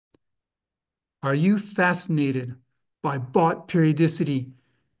Are you fascinated by Bott periodicity?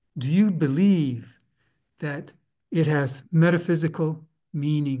 Do you believe that it has metaphysical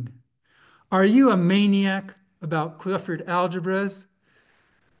meaning? Are you a maniac about Clifford algebras?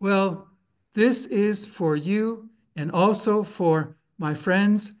 Well, this is for you and also for my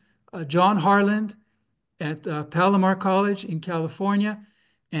friends John Harland at Palomar College in California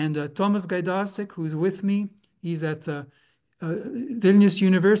and Thomas Gajdosik, who's with me. He's at Vilnius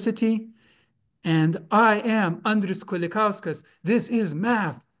University. And I am Andrius Kulikauskas. This is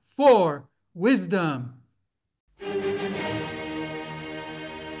Math for Wisdom.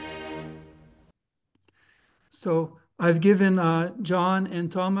 So I've given John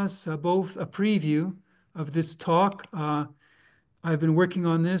and Thomas both a preview of this talk. I've been working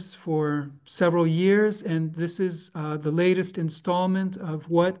on this for several years, and this is the latest installment of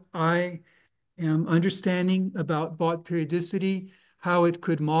what I am understanding about Bott periodicity, how it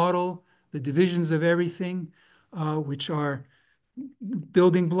could model the divisions of everything, which are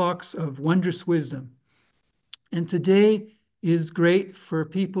building blocks of wondrous wisdom. And today is great for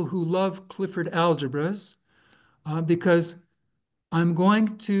people who love Clifford algebras because I'm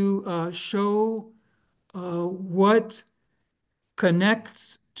going to show what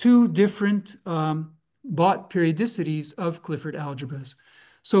connects two different Bott periodicities of Clifford algebras.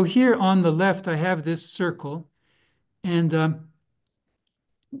 So here on the left, I have this circle, and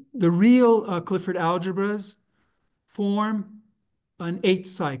the real Clifford algebras form an 8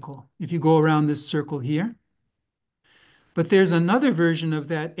 cycle if you go around this circle here. But there's another version of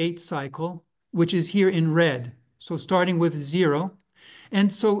that 8 cycle, which is here in red. So starting with 0.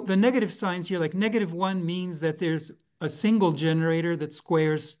 And so the negative signs here, like -1 means that there's a single generator that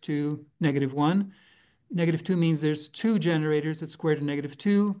squares to -1. -2 means there's 2 generators that square to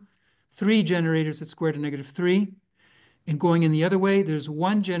 -2, 3 generators that square to -3. And going in the other way, there's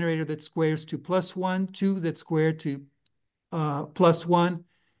 1 generator that squares to +1, 2 that square to +1,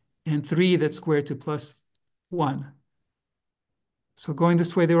 and 3 that square to +1. So going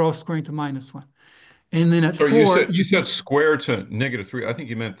this way, they're all squaring to -1. And then at So 4, you said square to -3. I think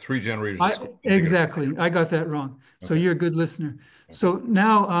you meant 3 generators that square to exactly. I got that wrong. So Okay. you're a good listener. Okay. So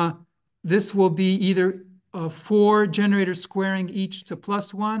now this will be either 4 generators squaring each to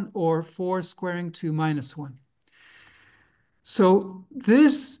 +1 or 4 squaring to -1. So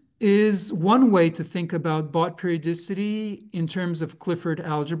this is one way to think about Bott periodicity in terms of Clifford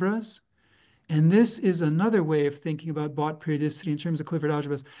algebras. And this is another way of thinking about Bott periodicity in terms of Clifford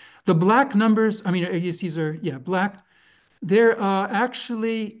algebras. The black numbers, I mean, I guess these are, yeah, black. They're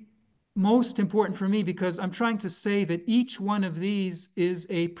actually most important for me because I'm trying to say that each one of these is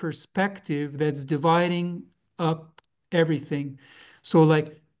a perspective that's dividing up everything. So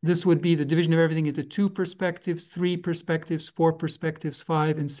like this would be the division of everything into 2 perspectives, 3 perspectives, 4 perspectives,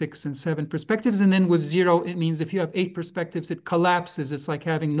 5 and 6 and 7 perspectives. And then with 0, it means if you have 8 perspectives, it collapses. It's like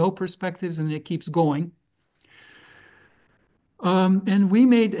having no perspectives and it keeps going. And we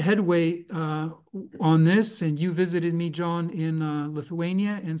made headway on this, and you visited me, John, in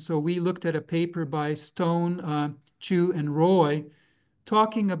Lithuania. And so we looked at a paper by Stone, Chu, and Roy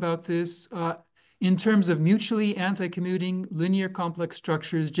talking about this in terms of mutually anti-commuting linear complex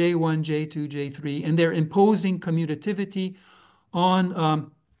structures, J1, J2, J3, and their imposing commutativity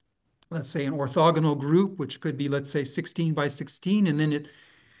on, let's say, an orthogonal group, which could be, let's say, 16 by 16. And then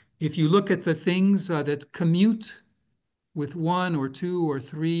if you look at the things that commute with 1 or 2 or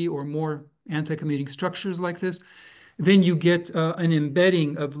 3 or more anti-commuting structures like this, then you get an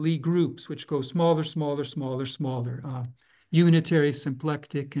embedding of Lie groups, which go smaller, smaller, smaller, smaller, unitary,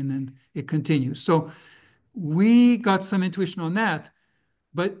 symplectic, and then it continues. So we got some intuition on that,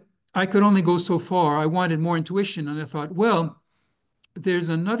 but I could only go so far. I wanted more intuition, and I thought, well, there's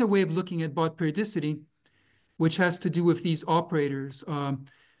another way of looking at Bott periodicity, which has to do with these operators.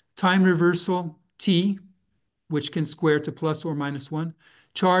 Time reversal, T, which can square to plus or minus 1.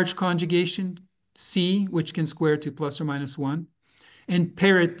 Charge conjugation, C, which can square to plus or minus 1. And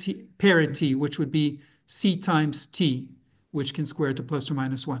parity, which would be C times T, which can square to plus or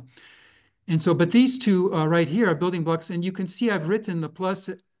minus 1. And so, but these two right here are building blocks. And you can see I've written the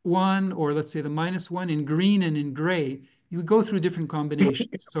 +1, or let's say the -1 in green and in gray. You would go through different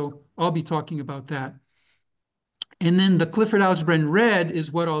combinations. So I'll be talking about that. And then the Clifford algebra in red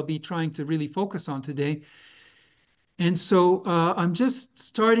is what I'll be trying to really focus on today. And so I'm just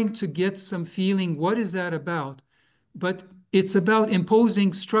starting to get some feeling, what is that about? But it's about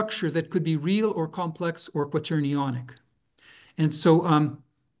imposing structure that could be real or complex or quaternionic. And so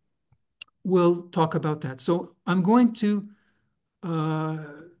we'll talk about that. So I'm going to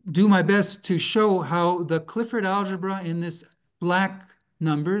do my best to show how the Clifford algebra in this black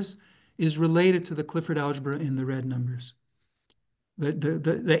numbers is related to the Clifford algebra in the red numbers.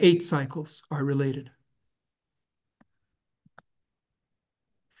 The 8 cycles are related.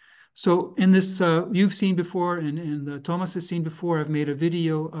 So in this, you've seen before, and Thomas has seen before, I've made a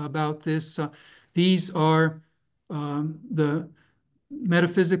video about this. These are the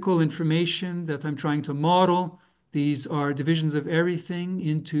metaphysical information that I'm trying to model. These are divisions of everything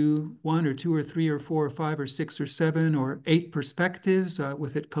into 1 or 2 or 3 or 4 or 5 or 6 or 7 or 8 perspectives,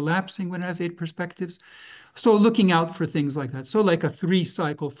 with it collapsing when it has 8 perspectives. So looking out for things like that. So like a 3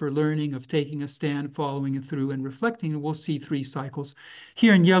 cycle for learning of taking a stand, following it through, and reflecting, and we'll see 3 cycles.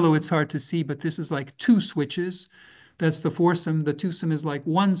 Here in yellow, it's hard to see, but this is like 2 switches. That's the foursome. The twosome is like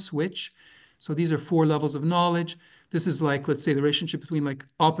 1 switch. So these are 4 levels of knowledge. This is like, let's say, the relationship between like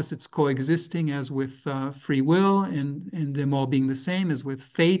opposites coexisting, as with free will, and them all being the same as with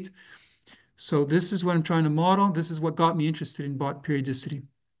fate. So this is what I'm trying to model. This is what got me interested in Bott periodicity.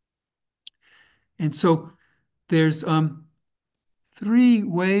 And so there's 3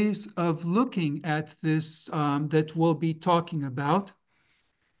 ways of looking at this that we'll be talking about,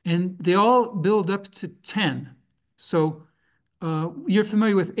 and they all build up to 10. So you're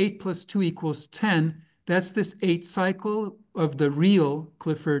familiar with 8 plus 2 equals 10. That's this 8 cycle of the real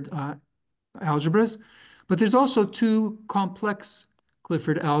Clifford algebras. But there's also 2 complex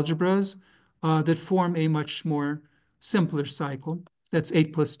Clifford algebras that form a much more simpler cycle. That's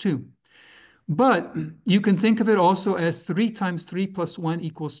 8 plus 2. But you can think of it also as 3 times 3 plus 1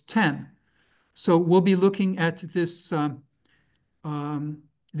 equals 10. So we'll be looking at this,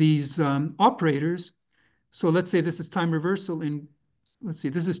 these operators. So let's say this is time reversal in, let's see,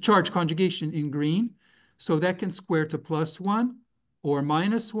 this is charge conjugation in green. So that can square to plus 1 or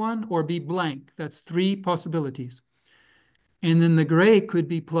minus 1 or be blank. That's 3 possibilities. And then the gray could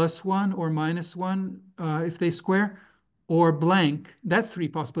be plus 1 or minus 1 if they square, or blank. That's 3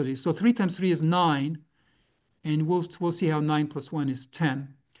 possibilities. So 3 times 3 is 9, and we'll see how 9 plus 1 is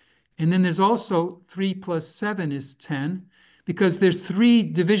 10. And then there's also 3 plus 7 is 10, because there's 3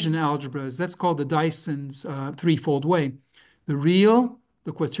 division algebras. That's called the Dyson's threefold way. The real,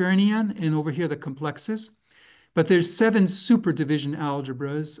 the quaternion, and over here the complexes. But there's 7 superdivision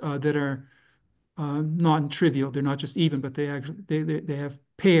algebras that are non-trivial. They're not just even, but they have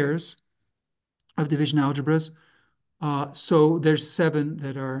pairs of division algebras. So there's 7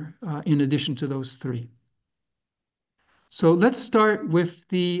 that are in addition to those 3. So let's start with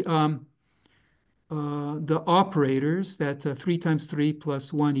the operators, that 3 times 3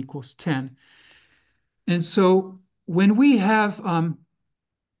 plus 1 equals 10. And so when we have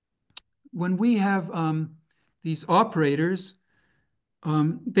these operators,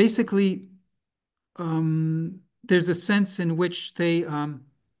 basically there's a sense in which they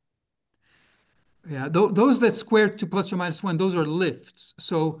those that square 2 plus or minus 1, those are lifts.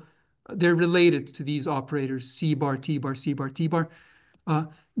 So they're related to these operators, C bar, T bar, C bar, T bar.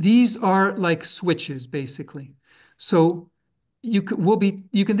 These are like switches, basically. So you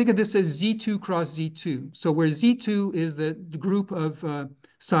can think of this as Z2 cross Z2. So where Z2 is the group of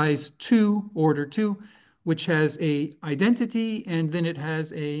size 2, order 2, which has a identity, and then it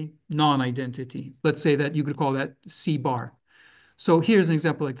has a non-identity. Let's say that you could call that C bar. So here's an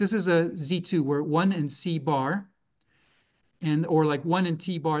example. Like this is a Z2 where 1 and C bar, or like 1 and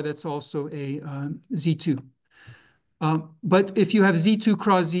T bar, that's also a Z2. But if you have Z2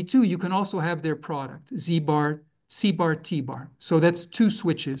 cross Z2, you can also have their product, Z bar, C bar, T bar. So that's 2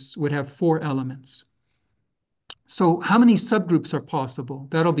 switches, would have 4 elements. So how many subgroups are possible?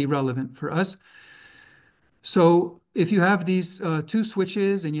 That'll be relevant for us. So if you have these 2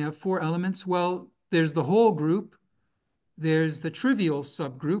 switches and you have 4 elements, well, there's the whole group. There's the trivial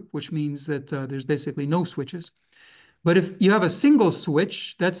subgroup, which means that there's basically no switches. But if you have a single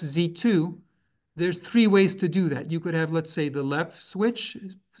switch, that's Z2, there's 3 ways to do that. You could have, let's say, the left switch,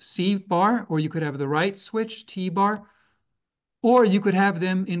 C bar, or you could have the right switch, T bar, or you could have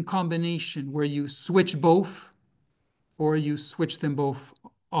them in combination where you switch both or you switch them both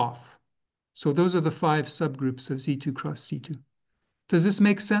off. So those are the 5 subgroups of Z2 cross Z2. Does this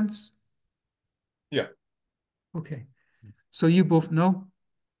make sense? Yeah. Okay. So you both know?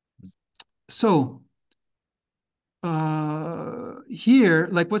 So here,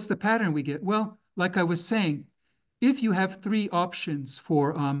 like what's the pattern we get? Well, like I was saying, if you have 3 options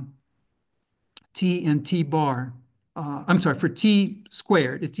for T and T bar, I'm sorry, for T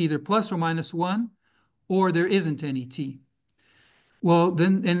squared, it's either plus or minus 1, or there isn't any T. Well,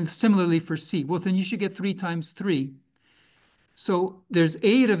 then, and similarly for C, well, then you should get 3 times 3. So there's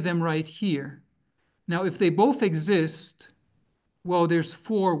 8 of them right here. Now, if they both exist, well, there's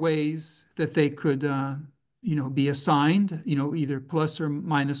 4 ways that they could be assigned, either plus or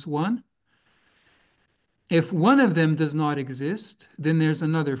minus 1. If one of them does not exist, then there's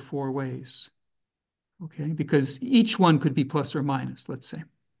another 4 ways, okay? Because each one could be plus or minus, let's say.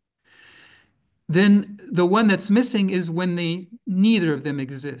 Then the one that's missing is when neither of them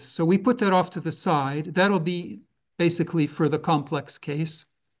exists. So we put that off to the side. That'll be basically for the complex case.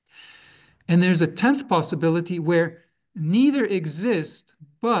 And there's a 10th possibility where neither exist,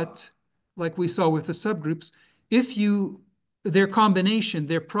 but like we saw with the subgroups, if their combination,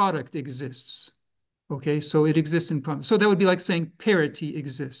 their product exists. Okay, so it exists in common. So that would be like saying parity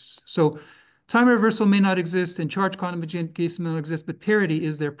exists. So time reversal may not exist and charge conjugation may not exist, but parity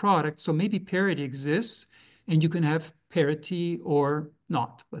is their product. So maybe parity exists and you can have parity or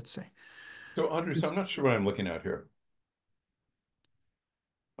not, let's say. So Andrius, I'm not sure what I'm looking at here.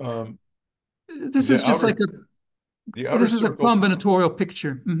 This is just like this is a combinatorial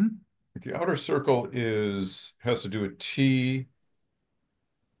picture. The outer circle has to do with T.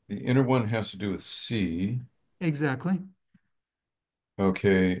 The inner one has to do with C. Exactly.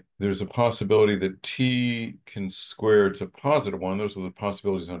 Okay, there's a possibility that T can square to +1. Those are the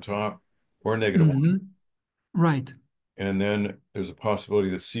possibilities on top, or -1. Right. And then there's a possibility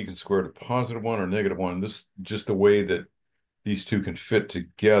that C can square to +1 or -1. This just the way that these two can fit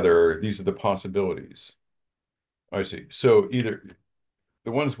together. These are the possibilities. I see. So either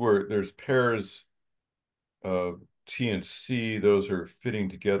the ones where there's pairs of T and C, those are fitting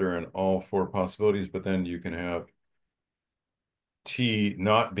together in all 4 possibilities, but then you can have T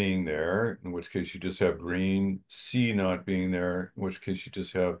not being there, in which case you just have green, C not being there, in which case you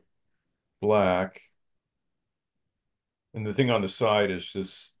just have black. And the thing on the side is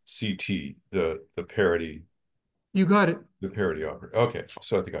just CT, the parity. You got it. The parity operator. Okay,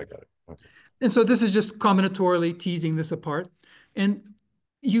 so I think I got it. Okay. And so this is just combinatorially teasing this apart. And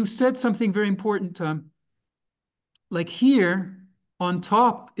you said something very important, like here on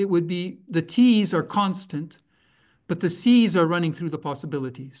top, it would be the T's are constant, but the C's are running through the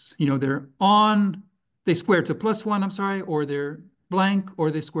possibilities. They square to +1, I'm sorry, or they're blank,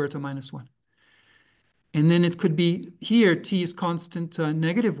 or they square to -1. And then it could be here, T is constant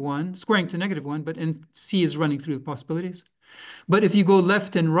 -1, squaring to -1, and C is running through the possibilities. But if you go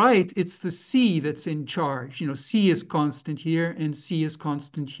left and right, it's the C that's in charge. C is constant here and C is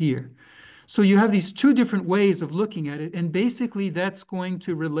constant here. So you have these 2 different ways of looking at it. And basically that's going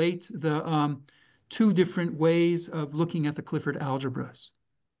to relate the 2 different ways of looking at the Clifford algebras.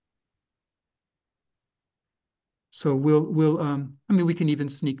 So we can even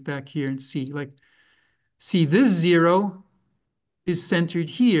sneak back here and see this 0 is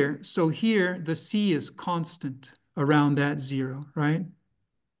centered here. So here the C is constant around that 0, right?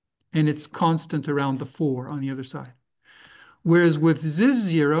 And it's constant around the 4 on the other side. Whereas with this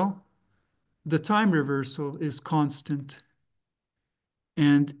 0, the time reversal is constant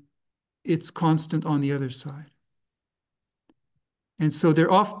and it's constant on the other side. And so they're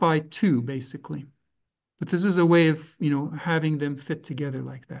off by 2 basically. But this is a way of, having them fit together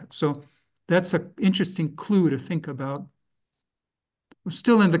like that. So that's an interesting clue to think about. We're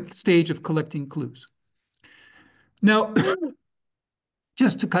still in the stage of collecting clues. Now,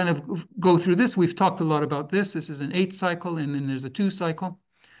 just to kind of go through this, we've talked a lot about this. This is an 8 cycle, and then there's a 2 cycle.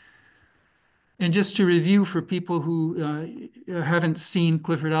 And just to review for people who haven't seen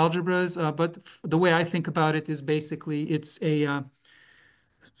Clifford algebras, but the way I think about it is basically it's a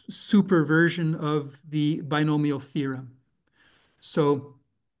super version of the binomial theorem. So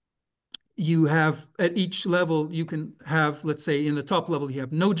you have at each level, you can have, let's say in the top level, you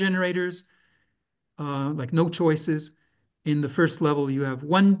have no generators, like no choices. In the first level, you have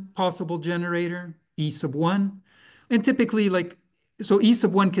 1 possible generator, E1. And typically so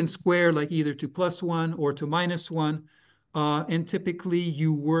E1 can square like either to +1 or to -1. And typically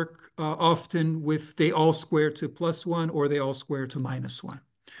you work often with they all square to +1 or they all square to -1.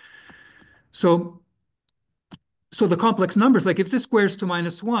 So the complex numbers, like if this squares to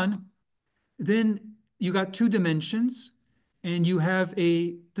 -1, then you got 2 dimensions and you have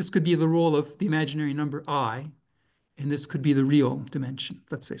this could be the role of the imaginary number I, and this could be the real dimension,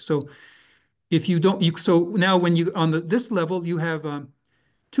 let's say. So if you don't, so now when you, on this level, you have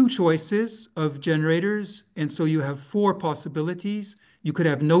 2 choices of generators, and so you have 4 possibilities. You could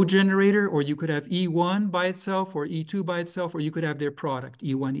have no generator, or you could have E1 by itself, or E2 by itself, or you could have their product,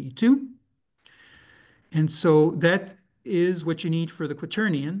 E1, E2. And so that is what you need for the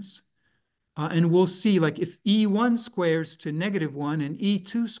quaternions. And we'll see, like if E1 squares to -1 and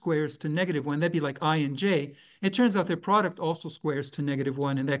E2 squares to -1, that'd be like I and J. It turns out their product also squares to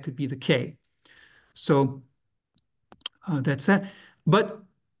 -1, and that could be the K. So that's that.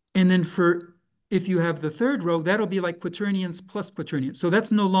 And then for if you have the third row, that'll be like quaternions plus quaternions. So that's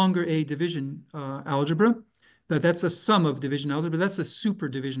no longer a division algebra, but that's a sum of division algebra. That's a super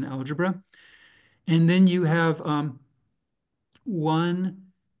division algebra. And then you have one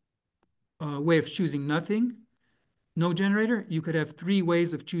way of choosing nothing, no generator. You could have three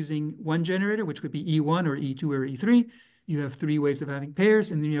ways of choosing one generator, which could be E1 or E2 or E3. You have three ways of having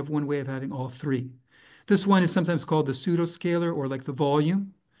pairs, and then you have one way of having all three. This one is sometimes called the pseudoscalar or like the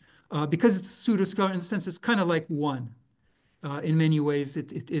volume. Because it's pseudoscalar in the sense it's kind of like one. In many ways,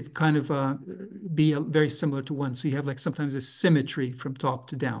 it kind of be very similar to one. So you have like sometimes a symmetry from top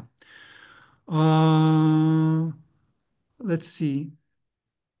to down. Let's see.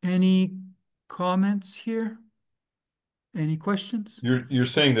 Any comments here? Any questions? You're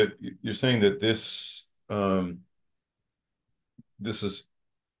saying that this is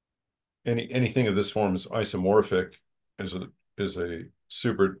anything of this form is isomorphic as a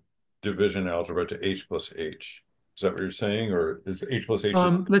super division algebra to H plus H. Is that what you're saying, or is H plus H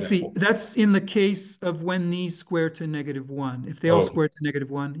just an Let's see. example? That's in the case of when these square to -1. If they all Oh, square to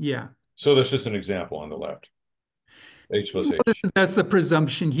 -1, yeah. so that's just an example on the left. H plus H. That's the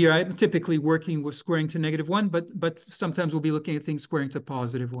presumption here. I'm typically working with squaring to -1, but sometimes we'll be looking at things squaring to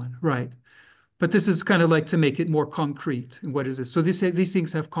 +1, right? But this is kind of like to make it more concrete. And what is this? So these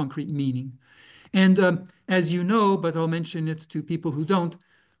things have concrete meaning. And as you know, but I'll mention it to people who don't,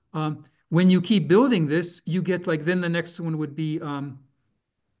 when you keep building this, you get like, then the next one would be,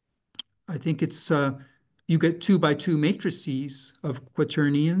 I think it's, you get 2 by 2 matrices of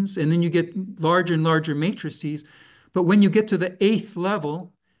quaternions, and then you get larger and larger matrices. But when you get to the 8th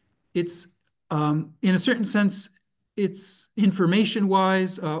level, it's, in a certain sense, it's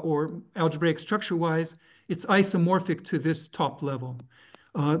information-wise or algebraic structure-wise, it's isomorphic to this top level.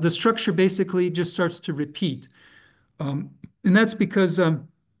 The structure basically just starts to repeat. And that's because,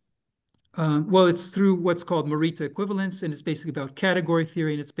 well, it's through what's called Morita equivalence, and it's basically about category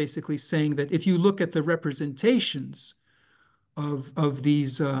theory, and it's basically saying that if you look at the representations of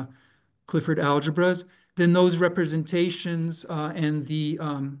these Clifford algebras, then those representations and the,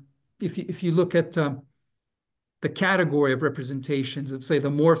 if you look at the category of representations, let's say the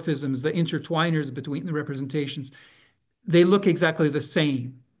morphisms, the intertwiners between the representations, they look exactly the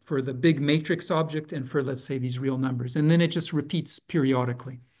same for the big matrix object and for, let's say, these real numbers. And then it just repeats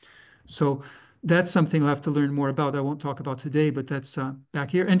periodically. So that's something I'll have to learn more about. I won't talk about today, but that's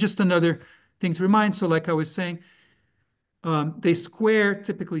back here. And just another thing to remind. So like I was saying, they square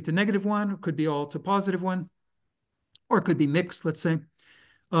typically to -1, could be all to +1, or it could be mixed, let's say.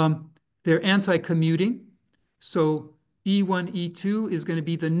 They're anti-commuting. So E1, E2 is going to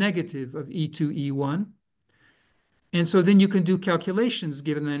be the negative of E2, E1. And so then you can do calculations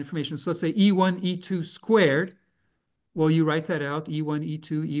given that information. So let's say E1, E2 squared. Well, you write that out, E1,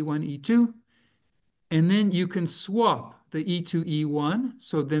 E2, E1, E2. And then you can swap the E2, E1.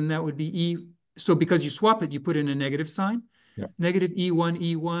 So then that would be E. So because you swap it, you put in a negative sign. Yeah. Negative E1,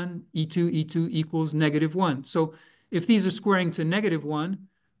 E1, E2, E2 equals -1. So if these are squaring to -1,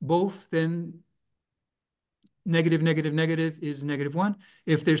 both, then negative, negative, negative is -1.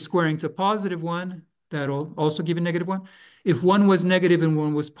 If they're squaring to +1, that'll also give a -1. If one was negative and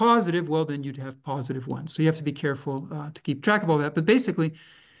one was positive, well, then you'd have +1. So you have to be careful to keep track of all that. But basically,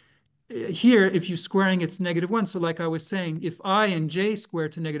 here, if you're squaring, it's -1. So like I was saying, if I and j square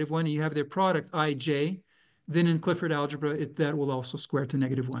to -1 and you have their product ij, then in Clifford algebra, that will also square to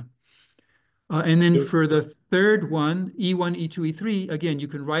 -1. And then for the third one, E1, E2, E3, again, you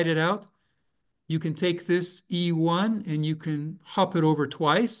can write it out. You can take this E1 and you can hop it over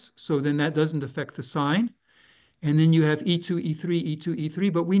twice. So then that doesn't affect the sign. And then you have E2, E3, E2, E3.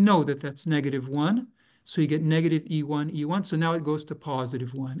 But we know that that's -1. So you get negative E1, E1. So now it goes to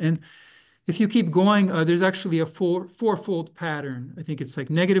 +1. And if you keep going, there's actually a fourfold pattern. I think it's like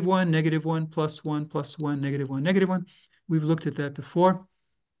 -1, -1, +1, +1, -1, -1. We've looked at that before.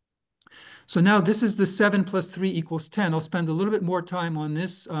 So now this is the 7 + 3 = 10. I'll spend a little bit more time on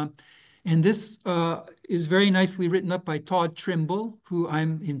this. And this is very nicely written up by Todd Trimble, who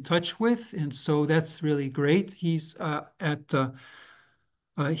I'm in touch with. And so that's really great. He's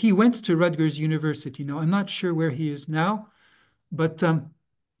he went to Rutgers University. Now, I'm not sure where he is now, but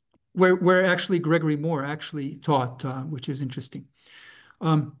where actually Gregory Moore actually taught, which is interesting.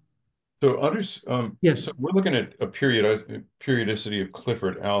 So Andrius, Yes. so we're looking at a periodicity of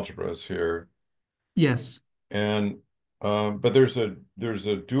Clifford algebras here, Yes. and but there's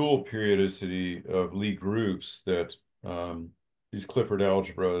a dual periodicity of Lie groups that these Clifford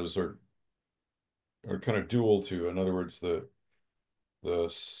algebras are kind of dual to. In other words, the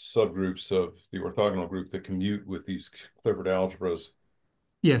subgroups of the orthogonal group that commute with these Clifford algebras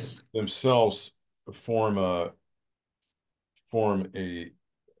Yes. themselves form a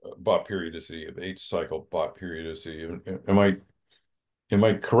Bott periodicity of H cycle Bott periodicity. Am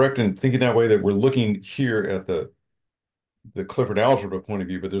I correct in thinking that way, that we're looking here at the Clifford algebra point of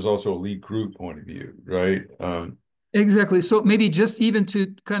view, but there's also a Lie group point of view, right? Exactly. So maybe just even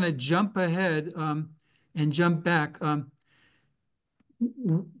to kind of jump ahead and jump back,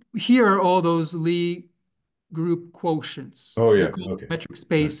 here are all those Lie group quotients. Oh They're yeah, called okay. metric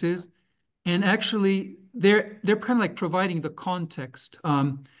spaces. And actually, they're kind of like providing the context.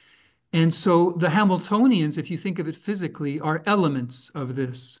 And so the Hamiltonians, if you think of it physically, are elements of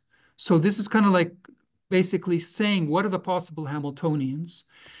this. So this is kind of like basically saying, what are the possible Hamiltonians?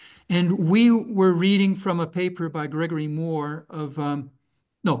 And we were reading from a paper by Gregory Moore of,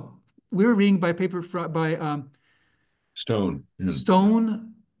 no, we were reading by a paper by Stone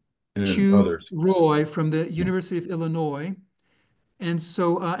Stone, and Chu, others. Roy from the Yeah. University of Illinois. And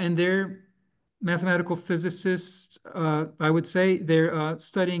so, and they're mathematical physicists, I would say. They're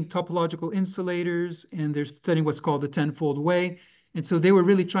studying topological insulators, and they're studying what's called the tenfold way. And so they were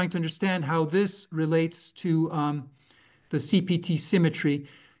really trying to understand how this relates to the CPT symmetry.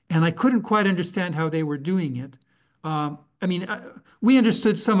 And I couldn't quite understand how they were doing it. I mean, we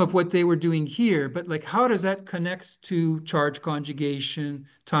understood some of what they were doing here, but like, how does that connect to charge conjugation,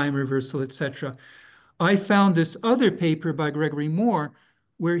 time reversal, etc.? I found this other paper by Gregory Moore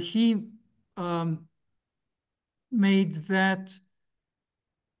where he made that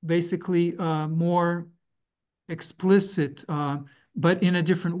basically more explicit, but in a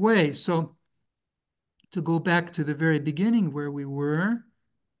different way. So to go back to the very beginning where we were,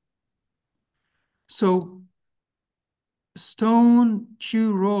 so Stone,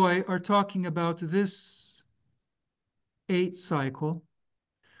 Chu, Roy are talking about this 8 cycle,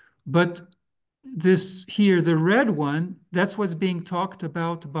 but this here, the red one, that's what's being talked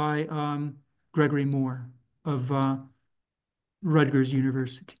about by Gregory Moore of Rutgers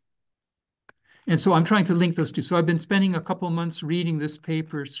University. And so I'm trying to link those two. So I've been spending a couple months reading this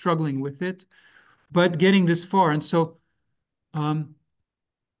paper, struggling with it, but getting this far. And so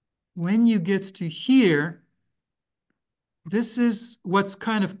when you get to here, this is what's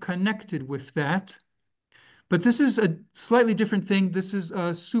kind of connected with that. But this is a slightly different thing. This is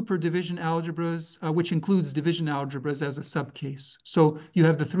super division algebras, which includes division algebras as a subcase. So you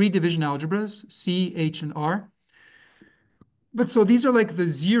have the 3 division algebras, C, H, and R. But so these are like the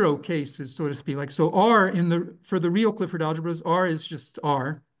 0 cases, so to speak. Like, so R for the real Clifford algebras, R is just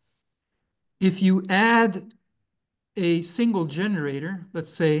R. If you add a single generator,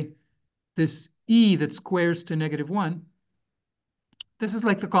 let's say this E that squares to -1, this is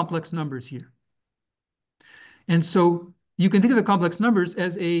like the complex numbers here. And so you can think of the complex numbers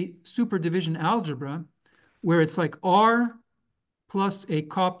as a superdivision algebra where it's like R plus a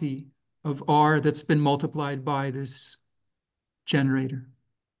copy of R that's been multiplied by this generator.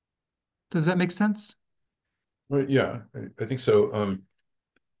 Does that make sense? Well, yeah, I think so.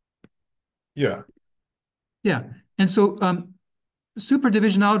 Yeah. Yeah. And so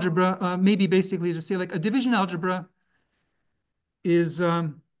superdivision algebra maybe basically to say like a division algebra is,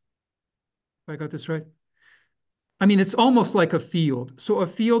 if I got this right, I mean, it's almost like a field. So a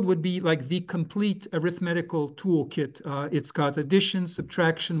field would be like the complete arithmetical toolkit. It's got addition,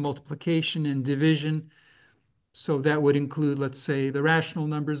 subtraction, multiplication, and division. So that would include, let's say, the rational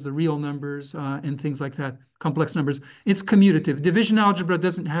numbers, the real numbers, and things like that, complex numbers. It's commutative. Division algebra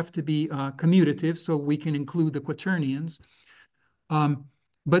doesn't have to be commutative, so we can include the quaternions.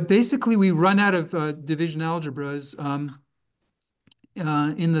 But basically, we run out of division algebras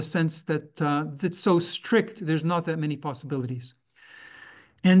in the sense that it's so strict, there's not that many possibilities.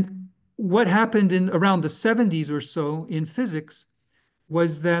 And what happened in around the 70s or so in physics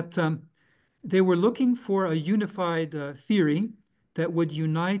was that they were looking for a unified theory that would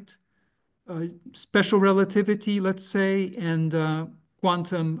unite special relativity, let's say, and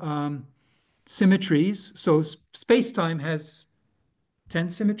quantum symmetries. So space-time has 10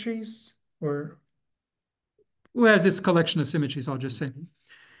 symmetries, or well, has its collection of symmetries, I'll just say.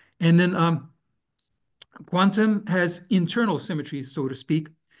 And then quantum has internal symmetries, so to speak.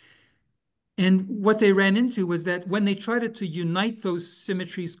 And what they ran into was that when they tried to unite those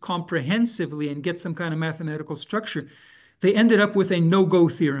symmetries comprehensively and get some kind of mathematical structure, they ended up with a no-go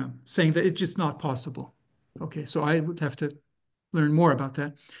theorem saying that it's just not possible. Okay, so I would have to learn more about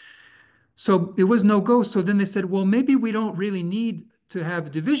that. So it was no-go. So then they said, well, maybe we don't really need to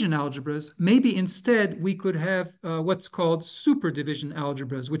have division algebras. Maybe instead we could have what's called superdivision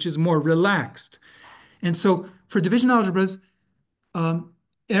algebras, which is more relaxed. And so for division algebras,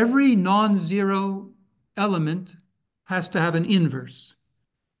 every non-zero element has to have an inverse.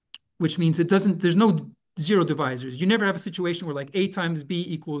 which means there's no zero divisors. You never have a situation where like A times B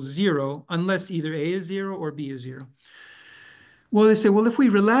equals 0 unless either A is 0 or B is 0. Well, they say, well, if we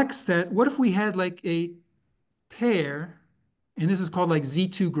relax that, what if we had like a pair, and this is called like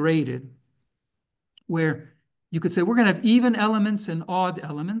Z2 graded, where you could say we're going to have even elements and odd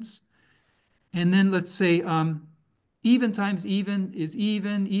elements. And then let's say even times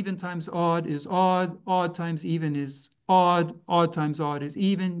even times odd is odd times even is odd times odd is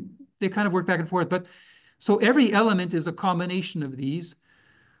even. They kind of work back and forth. But so every element is a combination of these.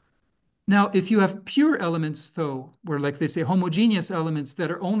 Now, if you have pure elements, though, where like they say homogeneous elements that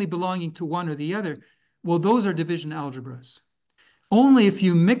are only belonging to one or the other, well, those are division algebras. Only if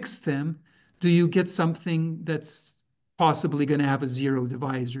you mix them do you get something that's possibly going to have a zero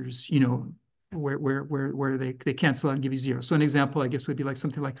divisors, where they cancel out and give you zero. So an example, I guess, would be like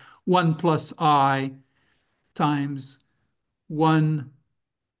something like 1 plus I times 1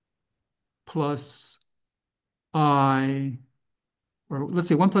 plus I, or let's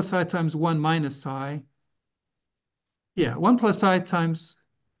say 1 plus I times 1 minus I. Yeah, 1 plus I times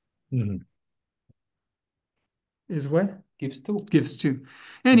is what? Gives 2. Gives 2.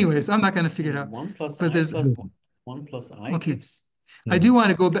 Anyways, I'm not going to figure it out. 1 plus But I there's plus 1 plus I okay. gives. I do want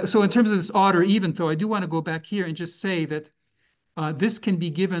to go back. So in terms of this odd or even, though, I do want to go back here and just say that this can be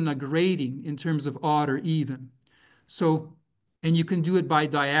given a grading in terms of odd or even. So, and you can do it by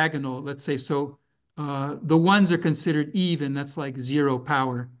diagonal, let's say. So the ones are considered even, that's like 0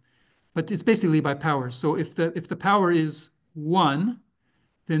 power, but it's basically by power. So if the power is 1,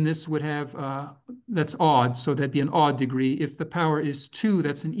 then this would have, that's odd, so that'd be an odd degree. If the power is 2,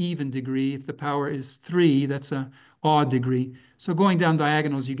 that's an even degree. If the power is 3, that's an odd degree. So going down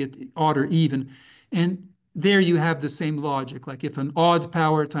diagonals, you get odd or even. And there you have the same logic, like if an odd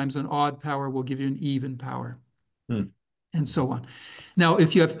power times an odd power will give you an even power, and so on. Now,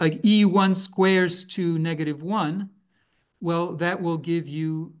 if you have like E1 squares to -1, well, that will give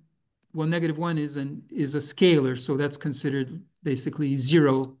you, well, -1 is a scalar, so that's considered basically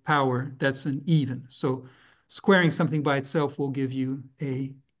 0 power. That's an even. So squaring something by itself will give you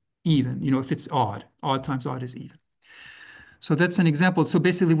a even, if it's odd. Odd times odd is even. So that's an example. So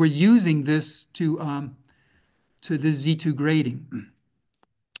basically, we're using this to this Z2 grading.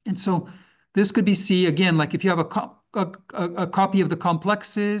 And so this could be C, again, like if you have a copy of the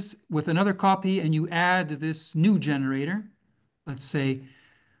complexes with another copy and you add this new generator, let's say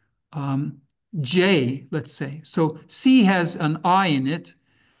J, let's say. So C has an I in it,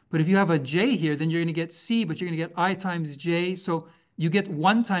 but if you have a J here, then you're going to get C, but you're going to get I times J. So you get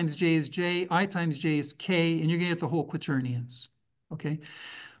 1 times J is J, I times J is K, and you're going to get the whole quaternions, okay?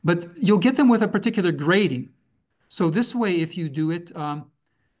 But you'll get them with a particular grading. So this way, if you do it,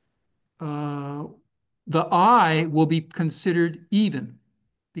 the I will be considered even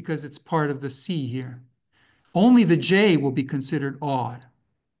because it's part of the C here. Only the J will be considered odd.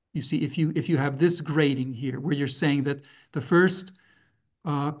 You see, if you have this grading here, where you're saying that the first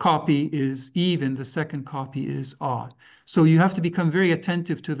copy is even, the second copy is odd. So you have to become very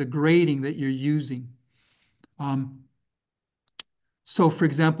attentive to the grading that you're using. So for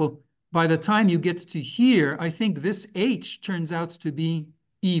example, by the time you get to here, I think this H turns out to be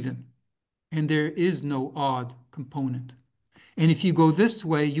even, and there is no odd component. And if you go this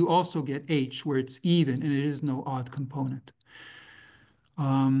way, you also get H, where it's even, and it is no odd component.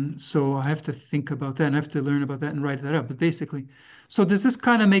 So I have to think about that, and I have to learn about that and write that up. But basically, so does this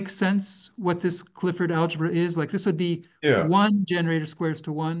kind of make sense, what this Clifford algebra is? Like this would be one generator squares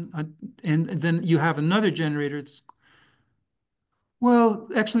to 1, and then you have another generator. Well,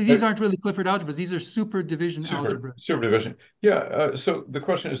 actually, these aren't really Clifford algebras. These are superdivision algebras. Superdivision. Yeah. So the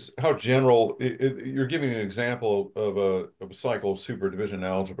question is how general. You're giving an example of a cycle of superdivision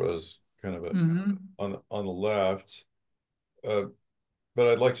algebras, kind of on the left. But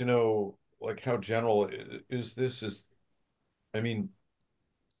I'd like to know, like, how general is this? I mean,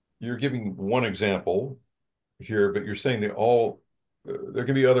 you're giving one example here, but you're saying there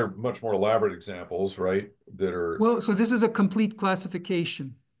can be other much more elaborate examples, right? That are well. So this is a complete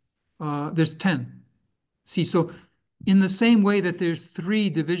classification. There's 10. See, so in the same way that there's 3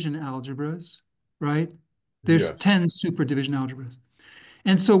 division algebras, right? There's 10 superdivision algebras.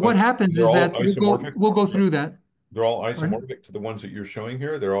 And so what happens is that we'll go through that. They're all isomorphic to the ones that you're showing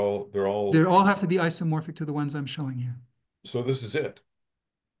here. They all have to be isomorphic to the ones I'm showing here. So this is it.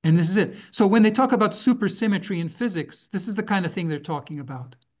 And this is it. So when they talk about supersymmetry in physics, this is the kind of thing they're talking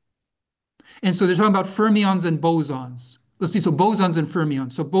about. And so they're talking about fermions and bosons. Let's see, so bosons and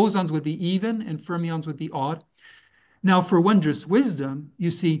fermions. So bosons would be even and fermions would be odd. Now for wondrous wisdom, you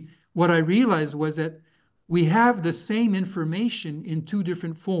see, what I realized was that we have the same information in two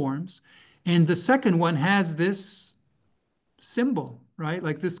different forms. And the second one has this symbol, right?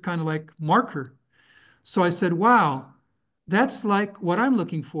 Like this kind of like marker. So I said, wow, that's like what I'm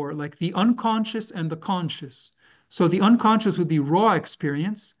looking for, like the unconscious and the conscious. So the unconscious would be raw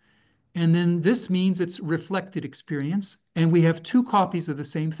experience. And then this means it's reflected experience. And we have two copies of the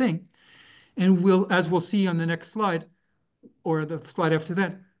same thing. And as we'll see on the next slide, or the slide after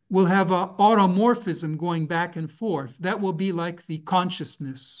that, we'll have an automorphism going back and forth. That will be like the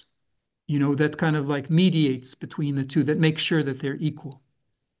consciousness, that kind of like mediates between the two, that makes sure that they're equal.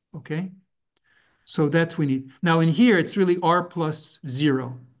 Okay? So that's we need. Now in here, it's really R plus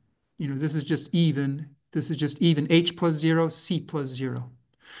 0. This is just even. This is just even H plus 0, C plus 0.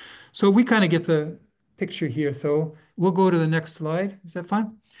 So we kind of get the picture here, though. We'll go to the next slide. Is that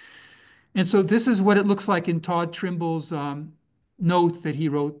fine? And so this is what it looks like in Todd Trimble's note that he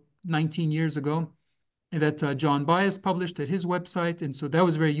wrote 19 years ago, and that John Bias published at his website. And so that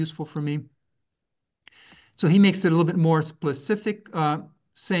was very useful for me. So he makes it a little bit more specific,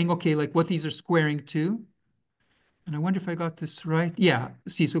 saying, okay, like what these are squaring to. And I wonder if I got this right. Yeah,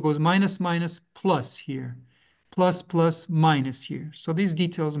 see, so it goes minus, minus, plus here, plus, plus, minus here. So these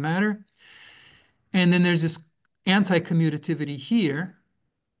details matter. And then there's this anti-commutativity here,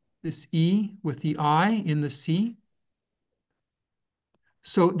 this E with the I in the C.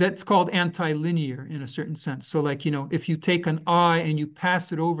 So that's called anti-linear in a certain sense. So like, if you take an I and you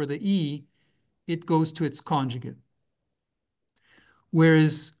pass it over the E, it goes to its conjugate.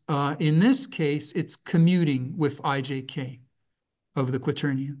 Whereas in this case, it's commuting with IJK of the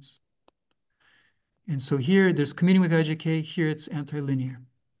quaternions. And so here, there's commuting with IJK. Here, it's anti-linear.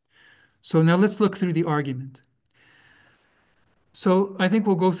 So now let's look through the argument. So I think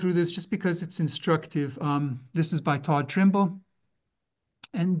we'll go through this just because it's instructive. This is by Todd Trimble.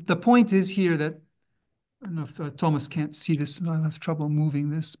 And the point is here that, I don't know if Thomas can't see this, and I'll have trouble moving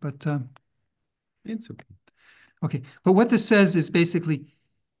this, but it's okay. Okay, but what this says is basically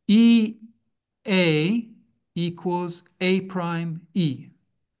EA equals A prime E.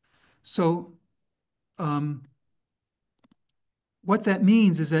 So what that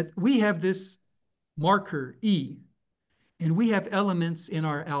means is that we have this marker E, and we have elements in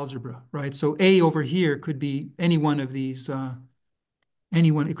our algebra, right? So A over here could be any one of these,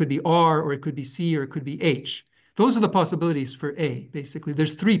 it could be R, or it could be C, or it could be H. Those are the possibilities for A, basically.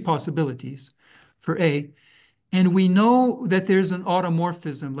 There's three possibilities for A. And we know that there's an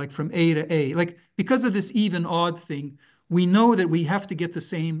automorphism, like from A to A. Like, because of this even odd thing, we know that we have to get the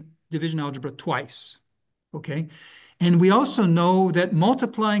same division algebra twice, okay? And we also know that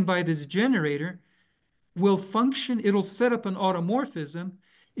multiplying by this generator will function, it'll set up an automorphism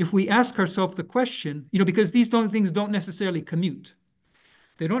if we ask ourselves the question, because these things don't necessarily commute.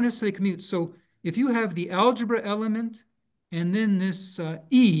 They don't necessarily commute. So if you have the algebra element and then this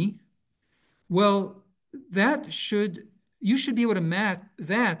E, well, you should be able to map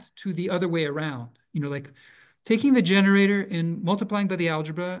that to the other way around. Like taking the generator and multiplying by the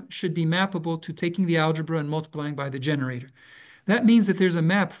algebra should be mappable to taking the algebra and multiplying by the generator. That means that there's a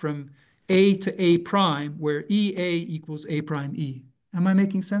map from A to A prime where EA equals A prime E. Am I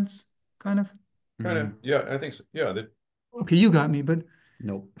making sense? Kind of? Kind of, yeah, I think so. Yeah. Okay, you got me, but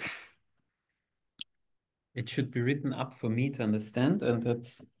no. It should be written up for me to understand, and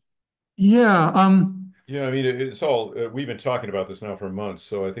that's yeah. Yeah, I mean, it's all we've been talking about this now for months,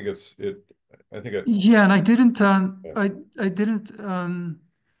 so I think yeah, and I didn't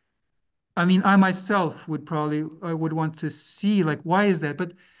I mean, I myself I would want to see like why is that,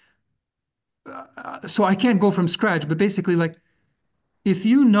 but so I can't go from scratch, but basically like if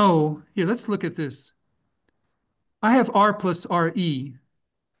here, let's look at this. I have R plus RE.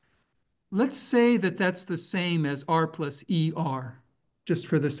 Let's say that that's the same as R plus ER, just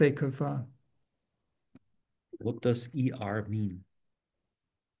for the sake of what does ER mean?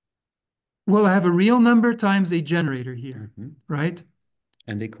 well, I have a real number times a generator here, right?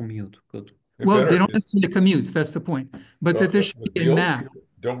 And they commute. Good. Well, they don't necessarily commute. That's the point. But that there should be a map.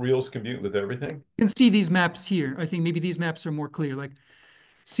 Don't reals commute with everything? You can see these maps here. I think maybe these maps are more clear. Like,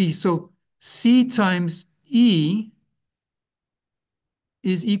 see, so C times E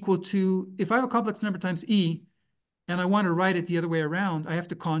is equal to, if I have a complex number times E, and I want to write it the other way around, I have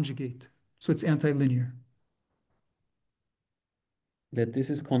to conjugate. So it's antilinear. That this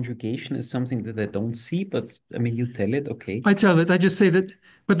is conjugation is something that I don't see, but I mean, you tell it, okay. I tell it, I just say that,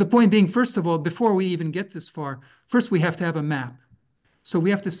 but the point being, first of all, before we even get this far, first we have to have a map. So we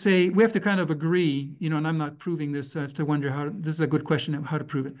have to kind of agree, and I'm not proving this, I have to wonder this is a good question of how to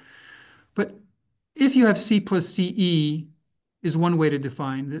prove it. But if you have C plus CE is one way to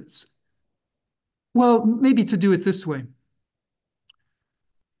define this. Well, maybe to do it this way.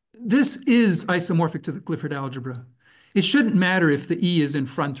 This is isomorphic to the Clifford algebra. It shouldn't matter if the E is in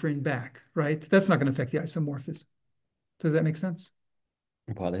front or in back, right? That's not going to affect the isomorphism. Does that make sense?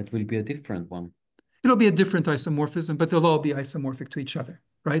 Well, it will be a different one. It'll be a different isomorphism, but they'll all be isomorphic to each other,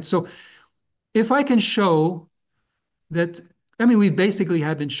 right? So if I can show that, I mean, we basically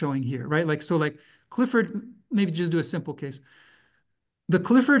have been showing here, right? Like Clifford, maybe just do a simple case. The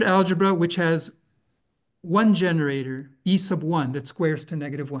Clifford algebra, which has one generator, E sub 1, that squares to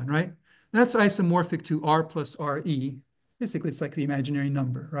 -1, right? That's isomorphic to R plus RE. Basically, it's like the imaginary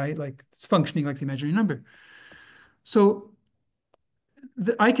number, right? Like it's functioning like the imaginary number. So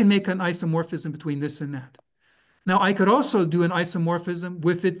I can make an isomorphism between this and that. Now, I could also do an isomorphism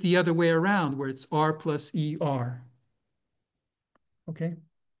with it the other way around, where it's R plus ER. Okay.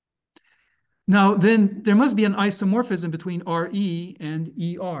 Now, then there must be an isomorphism between RE and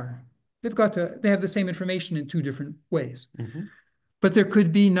ER. They have the same information in two different ways. Mm-hmm. But there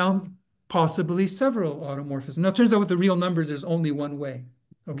could be now possibly several automorphisms. Now, it turns out with the real numbers, there's only one way.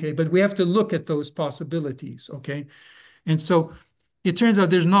 Okay. But we have to look at those possibilities. Okay. And so it turns out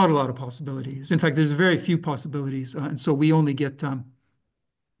there's not a lot of possibilities. In fact, there's very few possibilities. And so we only get,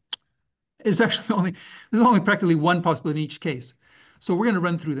 there's only practically one possibility in each case. So we're going to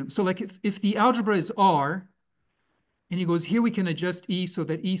run through them. So like if the algebra is R, and he goes, here we can adjust E so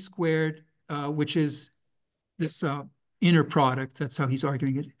that E squared, which is this inner product, that's how he's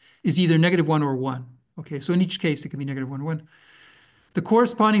arguing it, is either -1 or 1. Okay, so in each case, it can be -1 or 1. The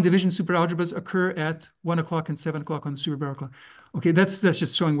corresponding division superalgebras occur at 1 o'clock and 7 o'clock on the superbarrel clock. Okay, that's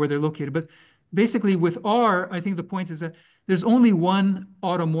just showing where they're located. But basically with R, I think the point is that there's only one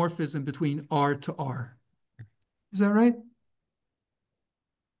automorphism between R to R. Is that right?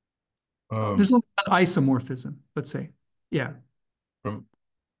 There's only one isomorphism, let's say. Yeah.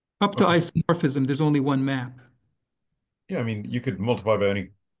 Up to isomorphism, there's only one map. Yeah, I mean, you could multiply by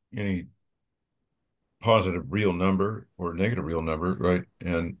any positive real number or negative real number, right?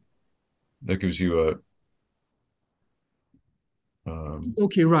 And that gives you a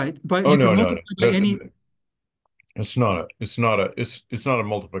okay, right. But oh you no, can no, multiply by any. it's not a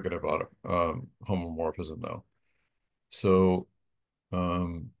multiplicative homomorphism though. So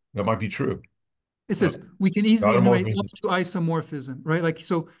that might be true. It says we can easily enumerate Automorphism. up to isomorphism, right? Like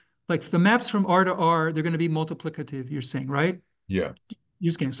so, like the maps from R to R, they're going to be multiplicative, you're saying, right? Yeah.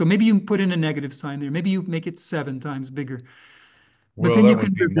 You scan. So maybe you put in a negative sign there. Maybe you make it 7 times bigger. But Well, then that you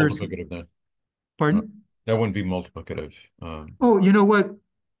can wouldn't be reverse it. multiplicative then. Pardon? That wouldn't be multiplicative. Oh, you know what?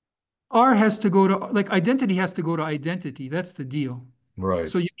 R has to go to, like identity has to go to identity. That's the deal. Right.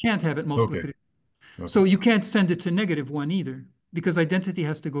 So you can't have it multiplicative. Okay. So you can't send it to -1 either, because identity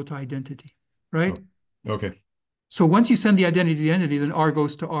has to go to identity, right? Okay. So once you send the identity to the entity, then R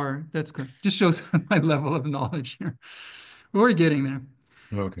goes to R. That's good. Just shows my level of knowledge here. We're getting there.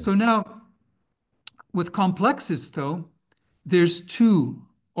 Okay. So now with complexes, though, there's two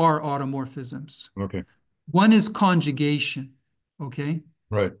R automorphisms. Okay. One is conjugation, okay?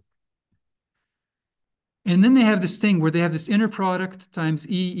 Right. And then they have this thing where they have this inner product times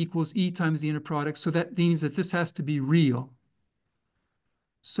E equals E times the inner product. So that means that this has to be real.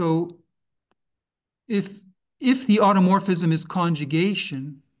 So if the automorphism is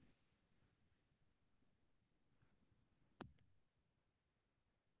conjugation,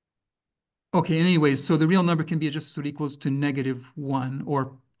 okay, anyways, so the real number can be adjusted so it equals to -1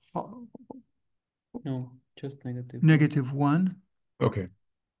 or No, just negative. -1. Okay.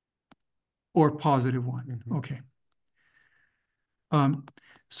 Or +1. Mm-hmm. Okay.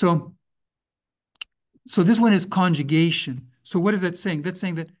 So this one is conjugation. So what is that saying? That's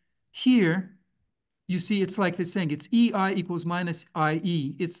saying that here, you see, it's like they're saying it's EI equals minus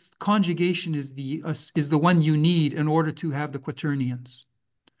IE. Its conjugation is the one you need in order to have the quaternions.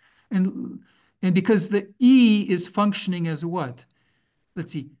 And because the E is functioning as what?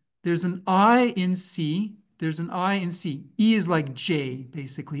 Let's see. There's an I in C. There's an I in C. E is like J,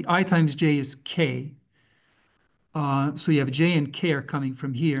 basically. I times J is K. So you have J and K are coming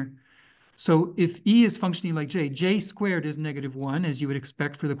from here. So if E is functioning like J squared is -1, as you would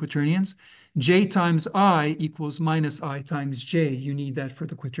expect for the quaternions. J times I equals minus I times J. You need that for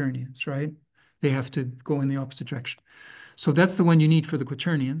the quaternions, right? They have to go in the opposite direction. So that's the one you need for the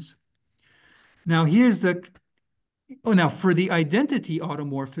quaternions. Now now for the identity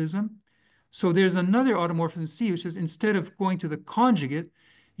automorphism, so there's another automorphism C, which is instead of going to the conjugate,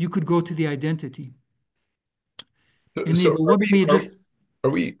 you could go to the identity. And So are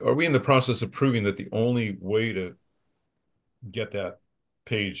we in the process of proving that the only way to get that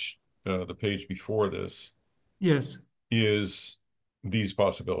page, the page before this, yes, is these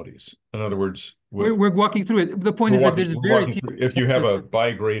possibilities? In other words, We're walking through it. The point is that there's we're very walking few through. If you have a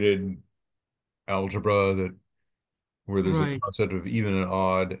bigraded algebra where there's a right. concept of even and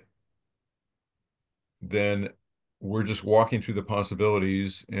odd, then we're just walking through the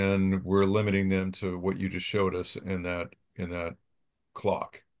possibilities and we're limiting them to what you just showed us in that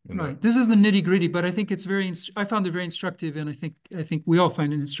clock. Right. This is the nitty gritty, but I think it's I found it very instructive, and I think we all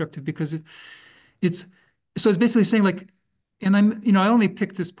find it instructive because it's so it's basically saying like, and I only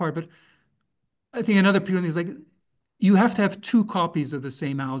picked this part, but I think another period is like you have to have two copies of the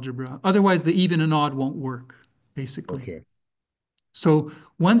same algebra. Otherwise, the even and odd won't work, basically. Okay. So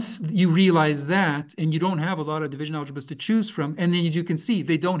once you realize that, and you don't have a lot of division algebras to choose from, and then as you can see,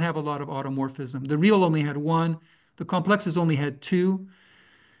 they don't have a lot of automorphism. The real only had one, the complexes only had two.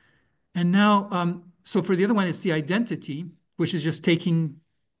 And now, so for the other one, it's the identity, which is just taking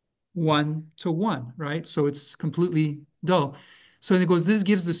one to one, right? So it's completely dull. So it goes, this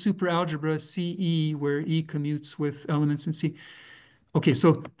gives the superalgebra CE, where E commutes with elements in C. Okay,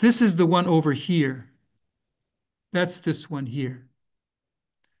 so this is the one over here. That's this one here.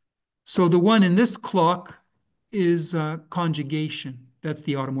 So the one in this clock is conjugation. That's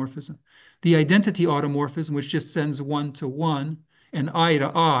the automorphism. The identity automorphism, which just sends one to one and I to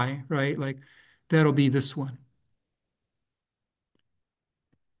I, right? Like that'll be this one.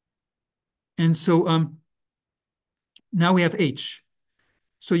 And so now we have H.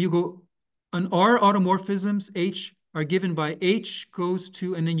 So you go on R automorphisms, H are given by H goes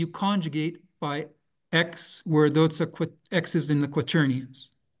to, and then you conjugate by X, where those are X is in the quaternions,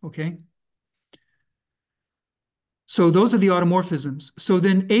 okay? So those are the automorphisms. So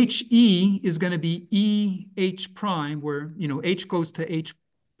then HE is going to be EH prime, where, H goes to H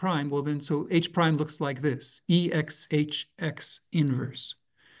prime. Well, then, so H prime looks like this, EXHX inverse.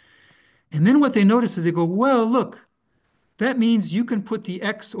 And then what they notice is they go, well, look, that means you can put the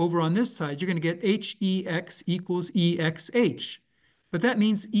X over on this side. You're going to get HEX equals EXH. But that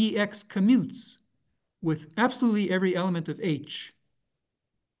means EX commutes with absolutely every element of H.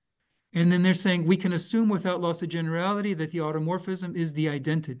 And then they're saying we can assume without loss of generality that the automorphism is the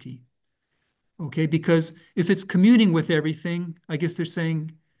identity. Okay, because if it's commuting with everything, I guess they're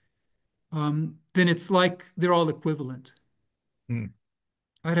saying, then it's like they're all equivalent.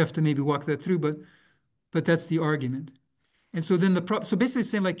 I'd have to maybe walk that through, but that's the argument. And so then so basically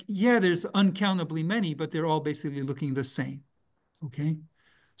saying like, yeah, there's uncountably many, but they're all basically looking the same. Okay,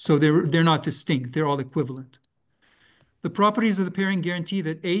 so they're not distinct; they're all equivalent. The properties of the pairing guarantee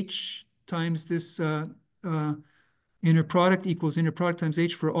that H times this inner product equals inner product times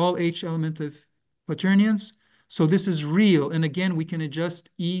H for all H element of quaternions. So this is real. And again, we can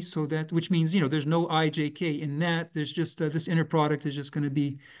adjust E so that, which means, there's no IJK in that. There's just this inner product is just going to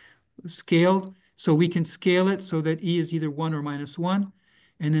be scaled. So we can scale it so that E is either 1 or -1.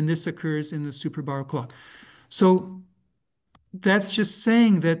 And then this occurs in the super Brauer clock. So that's just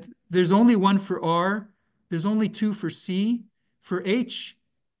saying that there's only one for R. There's only two for C. For H,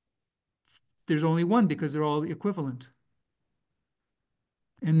 there's only one because they're all equivalent.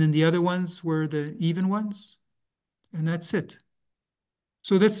 And then the other ones were the even ones. And that's it.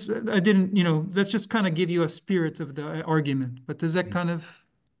 So that's, I didn't, that's just kind of give you a spirit of the argument. But does that kind of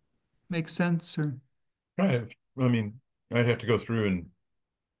make sense? Or I mean, I'd have to go through and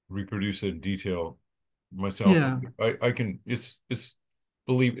reproduce it in detail myself. yeah. I can, it's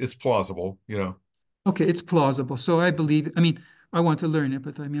plausible, Okay, it's plausible. So I believe, I want to learn it,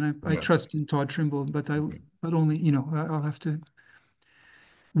 but I Yeah. trust in Todd Trimble, but only, I'll have to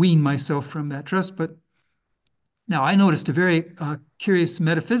wean myself from that trust. But now I noticed a very curious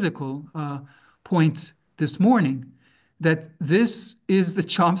metaphysical point this morning, that this is the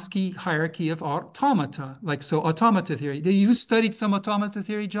Chomsky hierarchy of automata. Like, so automata theory. You studied some automata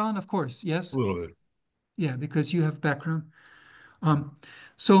theory, John? Of course, yes? A little bit. Yeah, because you have background.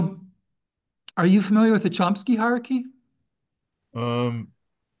 So are you familiar with the Chomsky hierarchy? Um,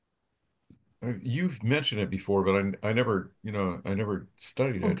 you've mentioned it before, but I never, I never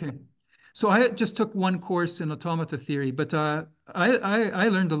studied it. Okay. So I just took one course in automata theory, but I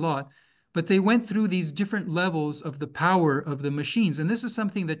learned a lot. But they went through these different levels of the power of the machines, and this is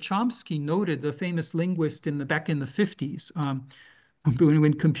something that Chomsky noted, the famous linguist back in the 50s,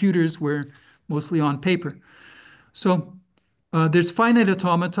 when computers were mostly on paper. So there's finite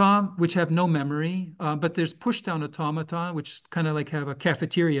automata, which have no memory, but there's push-down automata, which kind of like have a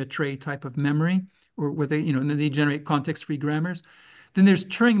cafeteria tray type of memory, or where they, and then they generate context-free grammars. Then there's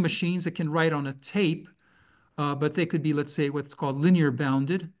Turing machines that can write on a tape, but they could be, let's say, what's called linear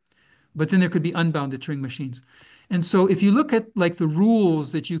bounded. But then there could be unbounded Turing machines. And so if you look at like the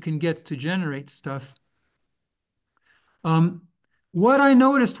rules that you can get to generate stuff, What I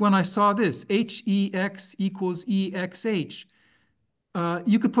noticed when I saw this, HEX equals EXH,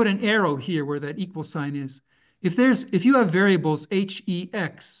 you could put an arrow here where that equal sign is. If you have variables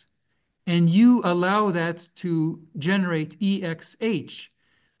HEX and you allow that to generate EXH,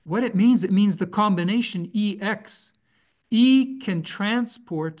 what it means the combination EX, E can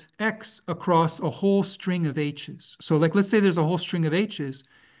transport X across a whole string of H's. So like, let's say there's a whole string of H's.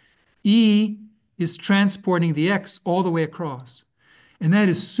 E is transporting the X all the way across. And that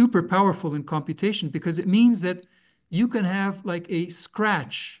is super powerful in computation because it means that you can have like a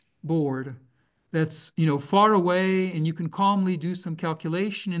scratch board that's, far away, and you can calmly do some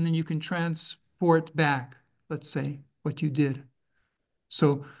calculation, and then you can transport back, let's say, what you did.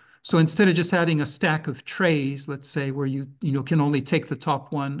 So instead of just having a stack of trays, let's say, where you can only take the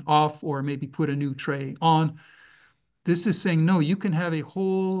top one off or maybe put a new tray on, this is saying, no, you can have a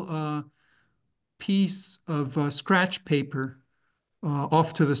whole piece of scratch paper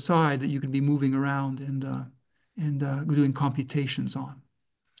off to the side that you can be moving around and doing computations on.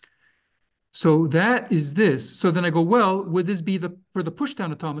 So that is this. So then I go, well, would this be for the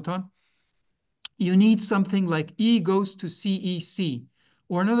pushdown automaton? You need something like E goes to CEC.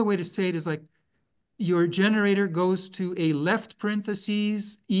 Or another way to say it is like your generator goes to a left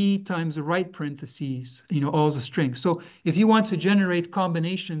parentheses, E times a right parentheses, all as a string. So if you want to generate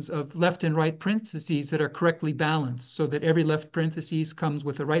combinations of left and right parentheses that are correctly balanced so that every left parentheses comes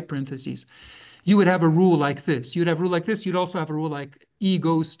with a right parentheses, you would have a rule like this. You'd have a rule like this. You'd also have a rule like E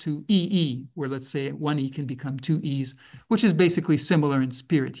goes to EE, where let's say one E can become two E's, which is basically similar in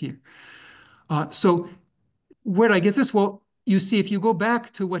spirit here. So where did I get this? Well, you see, if you go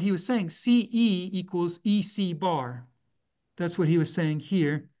back to what he was saying, CE equals EC bar. That's what he was saying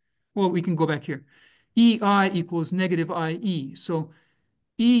here. Well, we can go back here. EI equals negative IE. So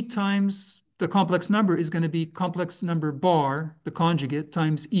E times the complex number is going to be complex number bar, the conjugate,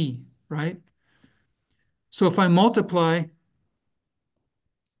 times E, right? So if I multiply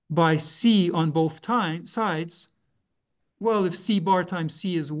by C on both sides, well, if C bar times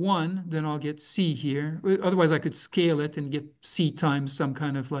C is 1, then I'll get C here. Otherwise, I could scale it and get C times some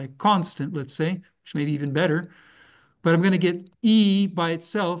kind of like constant, let's say, which may be even better. But I'm going to get E by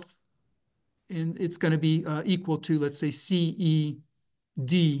itself, and it's going to be equal to, let's say, CED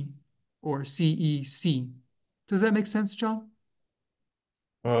or CEC. Does that make sense, John?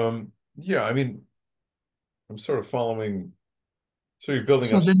 Yeah, I mean, I'm sort of following. So you're building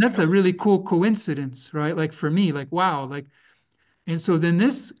So up. then that's a really cool coincidence, right? Like for me, like, wow, like, and so then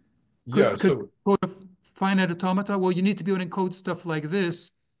this Yeah, could so code a finite automata. Well, you need to be able to encode stuff like this.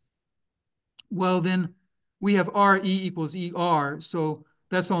 Well, then we have RE equals ER. So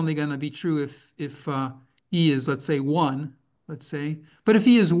that's only going to be true if E is, let's say, 1, let's say. But if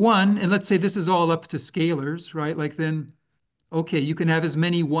E is 1, and let's say this is all up to scalars, right? Like then, okay, you can have as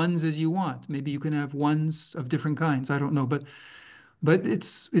many ones as you want. Maybe you can have ones of different kinds. I don't know. But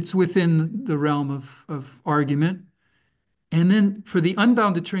it's within the realm of argument. And then for the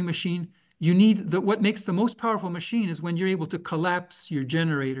unbounded Turing machine, you need what makes the most powerful machine is when you're able to collapse your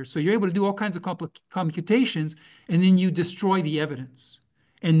generator. So you're able to do all kinds of computations, and then you destroy the evidence,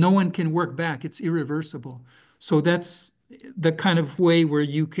 and no one can work back. It's irreversible. So that's the kind of way where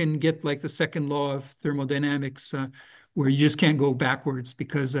you can get like the second law of thermodynamics, where you just can't go backwards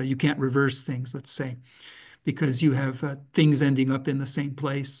because you can't reverse things, let's say, because you have things ending up in the same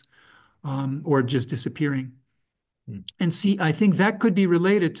place or just disappearing. And see, I think that could be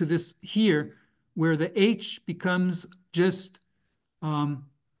related to this here, where the H becomes just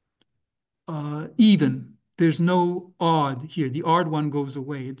even. There's no odd here. The odd one goes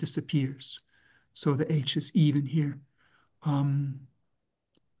away, it disappears. So the H is even here.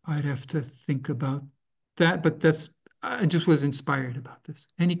 I'd have to think about that, but I just was inspired about this.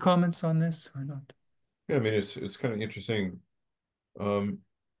 Any comments on this or not? yeah, I mean, it's kind of interesting. I'm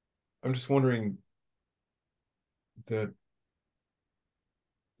just wondering that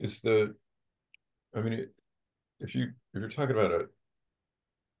is I mean, if you're talking about a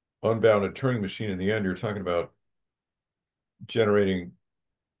unbounded Turing machine, in the end, you're talking about generating,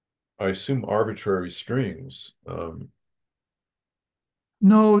 I assume, arbitrary strings.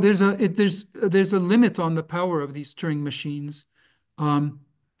 No, there's a limit on the power of these Turing machines.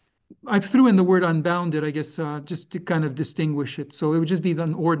 I threw in the word unbounded, I guess, just to kind of distinguish it. So it would just be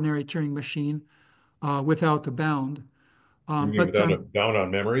an ordinary Turing machine without a bound. You mean But without a bound on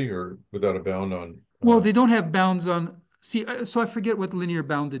memory or without a bound on? well, they don't have bounds on. See, so I forget what linear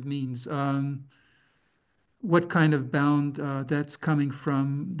bounded means. What kind of bound that's coming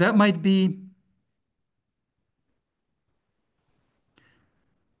from? That might be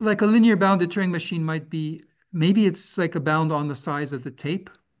like a linear bounded Turing machine might be maybe it's like a bound on the size of the tape.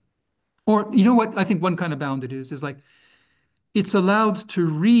 Or you know what? I think one kind of bound it is like it's allowed to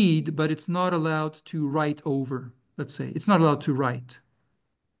read, but it's not allowed to write over. Let's say it's not allowed to write.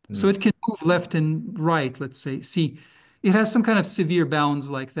 So Hmm. it can move left and right, let's say. See, it has some kind of severe bounds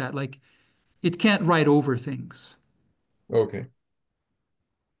like that. Like it can't write over things. Okay.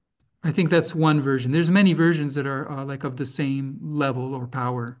 I think that's one version. There's many versions that are like of the same level or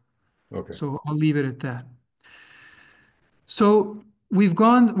power. Okay. So I'll leave it at that. So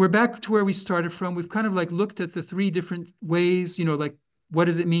we're back to where we started from. We've kind of like looked at the three different ways, like what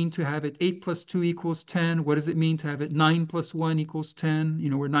does it mean to have it 8 plus 2 equals 10? What does it mean to have it 9 plus 1 equals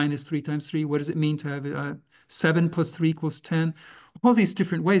 10? Where 9 is 3 times 3. What does it mean to have it 7 plus 3 equals 10? All these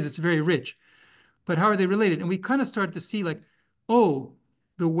different ways. It's very rich. But how are they related? And we kind of started to see like, oh,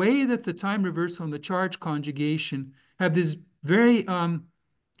 the way that the time reversal and the charge conjugation have this very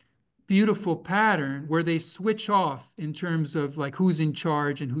beautiful pattern where they switch off in terms of like who's in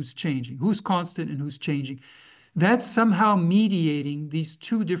charge and who's changing, who's constant and who's changing. That's somehow mediating these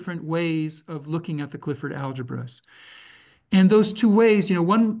two different ways of looking at the Clifford algebras. And those two ways,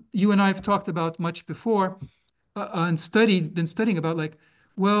 one you and I have talked about much before and been studying about like,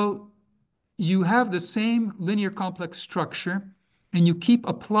 well, you have the same linear complex structure and you keep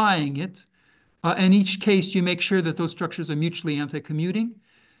applying it. In each case, you make sure that those structures are mutually anti-commuting.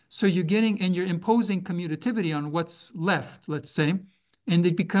 So you're imposing commutativity on what's left, let's say, and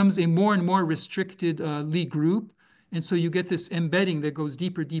it becomes a more and more restricted Lie group. And so you get this embedding that goes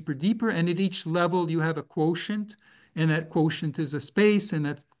deeper, deeper, deeper. And at each level, you have a quotient, and that quotient is a space, and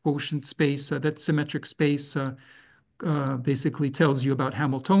that quotient space, that symmetric space, basically tells you about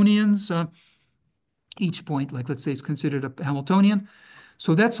Hamiltonians. Each point, like let's say, is considered a Hamiltonian.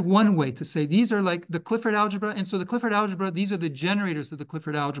 So that's one way to say these are like the Clifford algebra. And so the Clifford algebra, these are the generators of the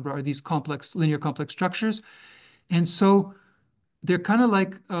Clifford algebra, are these linear complex structures. And so they're kind of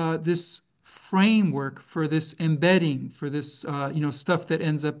like this framework for this embedding, for this stuff that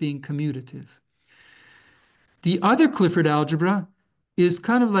ends up being commutative. The other Clifford algebra is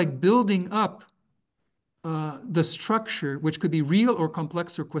kind of like building up the structure, which could be real or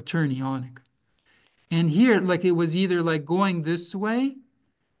complex or quaternionic. And here, like it was either like going this way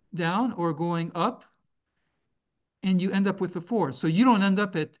down or going up, and you end up with a 4. So you don't end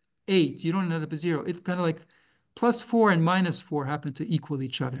up at 8. You don't end up at 0. It's kind of like plus 4 and minus 4 happen to equal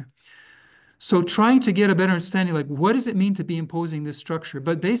each other. So trying to get a better understanding, like what does it mean to be imposing this structure?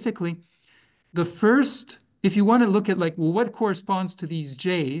 But basically, if you want to look at like, well, what corresponds to these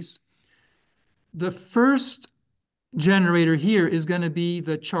J's, the first generator here is going to be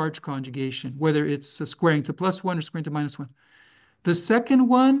the charge conjugation, whether it's squaring to plus 1 or squaring to minus 1. The second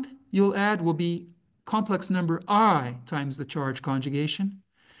one you'll add will be complex number I times the charge conjugation.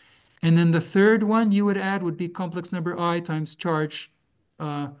 And then the third one you would add would be complex number I times charge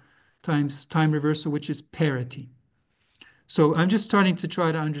times time reversal, which is parity. So I'm just starting to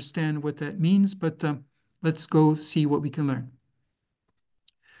try to understand what that means, but let's go see what we can learn.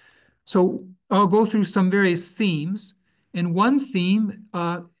 So I'll go through some various themes. And one theme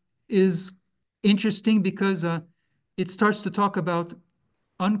is interesting because it starts to talk about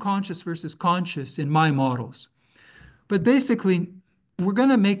unconscious versus conscious in my models. But basically, we're going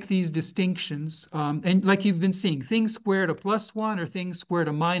to make these distinctions. And like you've been seeing, things squared a plus 1 or things squared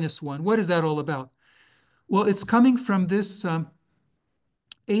a minus 1. What is that all about? Well, it's coming from this 8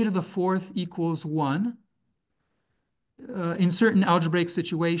 to the 4th equals 1. In certain algebraic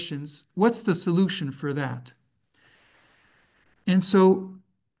situations, what's the solution for that? And so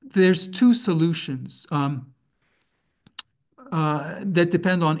there's two solutions that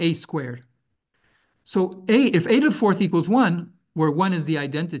depend on a squared. So if a to the 4th equals 1, where 1 is the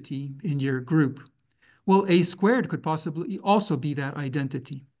identity in your group, well, a squared could possibly also be that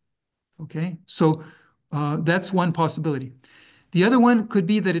identity. Okay, so that's one possibility. The other one could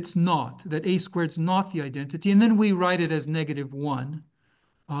be that it's not, that a squared's not the identity, and then we write it as -1.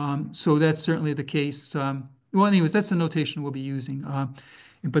 So that's certainly the case. Well, anyways, that's the notation we'll be using.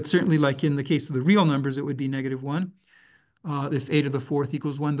 But certainly, like in the case of the real numbers, it would be -1. If a to the 4th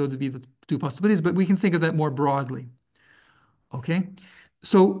equals 1, those would be the two possibilities, but we can think of that more broadly. Okay,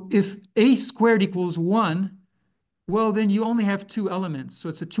 so if a squared equals 1, well, then you only have two elements. So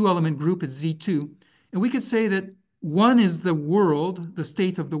it's a two-element group, it's Z2. And we could say that 1 is the world, the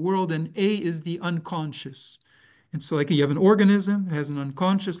state of the world, and A is the unconscious. And so like you have an organism, it has an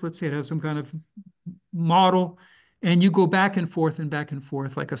unconscious, let's say it has some kind of model, and you go back and forth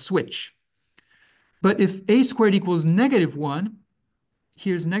like a switch. But if a squared equals -1,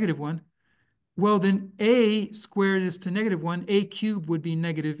 here's -1, well, then a squared is to -1, a cubed would be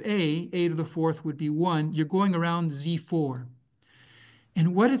 -a to the fourth would be 1. You're going around Z4.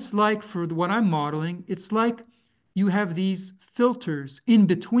 And what it's like for what I'm modeling, it's like you have these filters in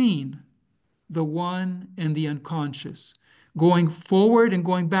between the one and the unconscious, going forward and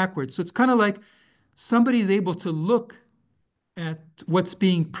going backward. So it's kind of like somebody is able to look at what's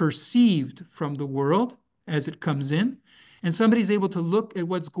being perceived from the world as it comes in, and somebody's able to look at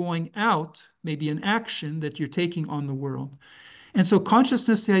what's going out, maybe an action that you're taking on the world. And so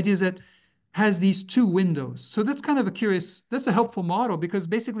consciousness, the idea is that has these two windows. So that's kind of that's a helpful model, because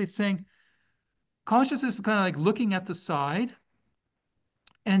basically it's saying consciousness is kind of like looking at the side,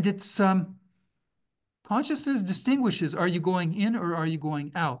 and it's consciousness distinguishes, are you going in or are you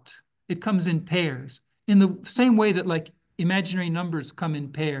going out? It comes in pairs, in the same way that like imaginary numbers come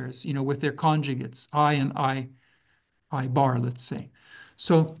in pairs, with their conjugates, I and I bar, let's say.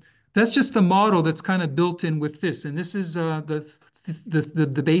 So that's just the model that's kind of built in with this. And this is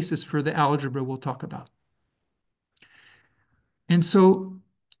the basis for the algebra we'll talk about. And so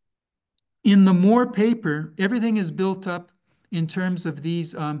in the Moore paper, everything is built up in terms of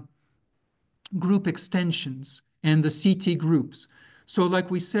these group extensions and the CT groups. So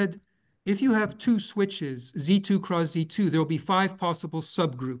like we said, if you have two switches, Z2 cross Z2, there will be 5 possible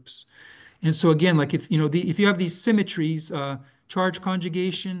subgroups. And so again, like if you have these symmetries, charge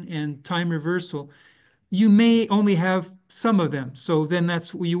conjugation and time reversal, you may only have some of them. So then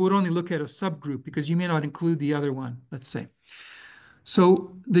you would only look at a subgroup because you may not include the other one, let's say.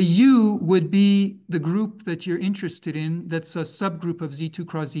 So the U would be the group that you're interested in that's a subgroup of Z2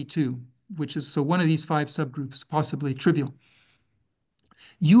 cross Z2, which is so one of these 5 subgroups, possibly trivial.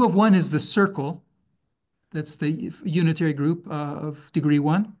 U of 1 is the circle. That's the unitary group of degree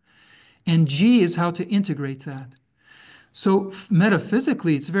 1. And G is how to integrate that. So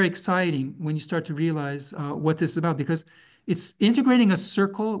metaphysically, it's very exciting when you start to realize what this is about, because it's integrating a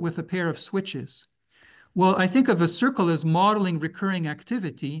circle with a pair of switches. Well, I think of a circle as modeling recurring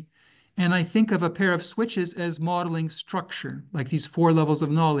activity, and I think of a pair of switches as modeling structure, like these 4 levels of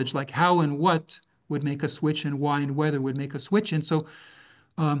knowledge, like how and what would make a switch and why and whether would make a switch. And so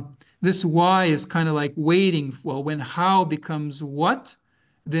this why is kind of like waiting. Well, when how becomes what,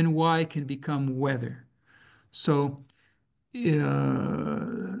 then why can become whether. So there's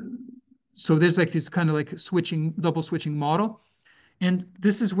like this kind of like double switching model. And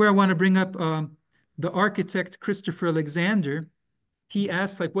this is where I want to bring up the architect Christopher Alexander. He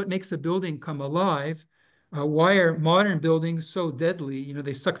asks, like, what makes a building come alive? Why are modern buildings so deadly?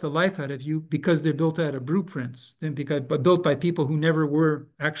 They suck the life out of you because they're built out of blueprints, but built by people who never were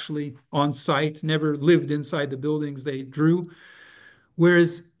actually on site, never lived inside the buildings they drew.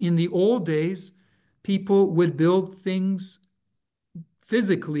 Whereas in the old days, people would build things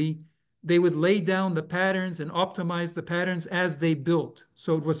physically. They would lay down the patterns and optimize the patterns as they built.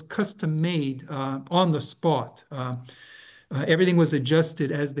 So it was custom made on the spot. Everything was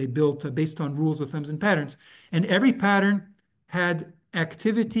adjusted as they built based on rules of thumbs and patterns. And every pattern had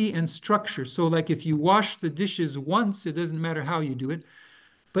activity and structure. So like if you wash the dishes once, it doesn't matter how you do it.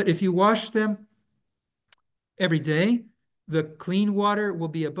 But if you wash them every day, the clean water will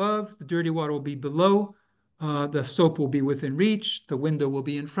be above, the dirty water will be below, the soap will be within reach, the window will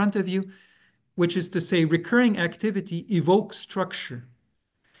be in front of you, which is to say recurring activity evokes structure.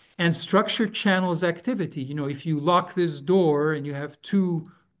 And structure channels activity. If you lock this door and you have 2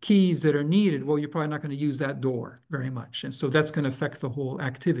 keys that are needed, well, you're probably not going to use that door very much. And so that's going to affect the whole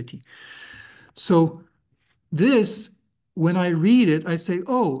activity. So this, when I read it, I say,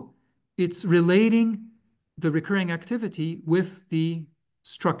 oh, it's relating the recurring activity with the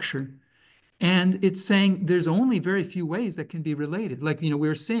structure. And it's saying there's only very few ways that can be related. Like,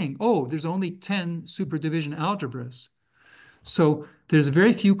 we're saying, oh, there's only 10 superdivision algebras. So there's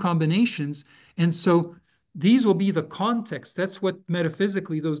very few combinations. And so these will be the context. That's what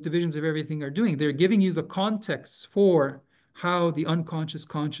metaphysically those divisions of everything are doing. They're giving you the context for how the unconscious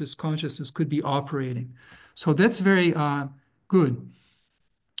consciousness could be operating. So that's very good.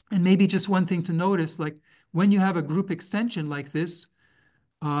 And maybe just one thing to notice, like when you have a group extension like this,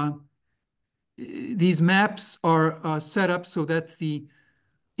 these maps are set up so that the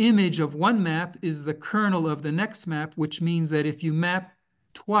image of one map is the kernel of the next map, which means that if you map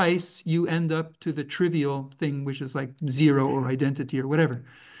twice, you end up to the trivial thing, which is like 0 or identity or whatever.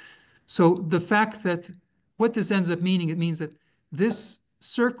 So the fact that what this ends up meaning, it means that this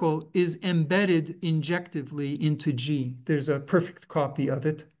circle is embedded injectively into G. There's a perfect copy of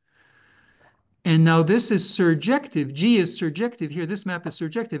it. And now this is surjective. G is surjective here. This map is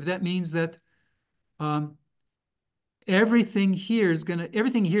surjective. That means that everything here is gonna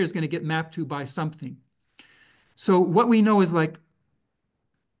get mapped to by something. So what we know is like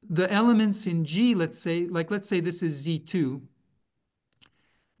the elements in G, let's say this is Z2.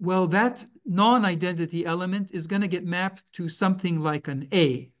 Well, that non-identity element is going to get mapped to something like an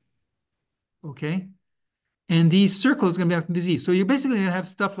A. Okay? And these circles are going to be mapped to Z. So you're basically going to have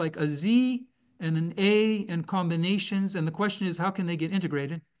stuff like a Z and an A and combinations. And the question is, how can they get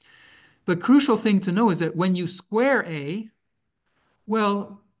integrated? The crucial thing to know is that when you square A,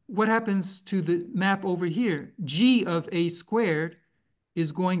 well, what happens to the map over here? G of A squared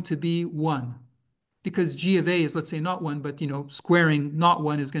is going to be 1. Because G of A is, let's say, not 1, but, squaring not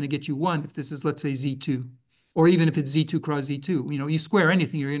 1 is going to get you 1 if this is, let's say, Z2. Or even if it's Z2 cross Z2. You square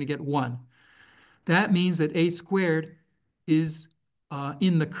anything, you're going to get 1. That means that A squared is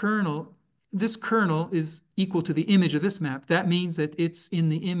in the kernel. This kernel is equal to the image of this map. That means that it's in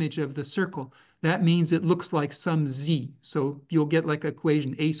the image of the circle. That means it looks like some Z. So you'll get like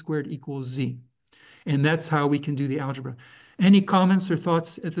equation A squared equals Z. And that's how we can do the algebra. Any comments or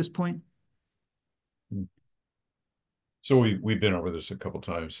thoughts at this point? So we've been over this a couple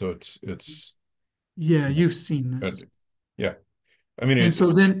times. So it's Yeah, you've seen this. Yeah. I mean, And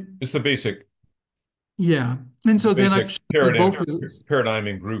so then, it's the basic yeah. And so then I've shown both of those. paradigm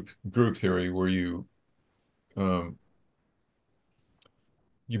in group theory where you break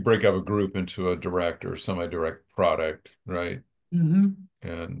up a group into a direct or semi-direct product, right? Mm-hmm.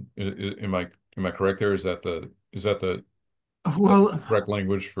 And am I correct there? Is that the Well, correct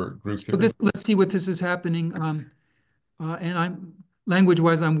language for group so theory? let's see what this is happening. And I'm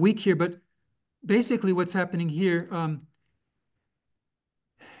language-wise, I'm weak here, but basically what's happening here,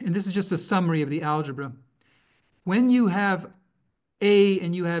 and this is just a summary of the algebra. When you have A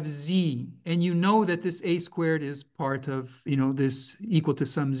and you have Z, and you know that this A squared is part of, this equal to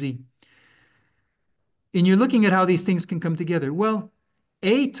some Z. And you're looking at how these things can come together. Well,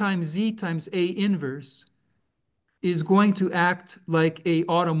 A times Z times A inverse is going to act like a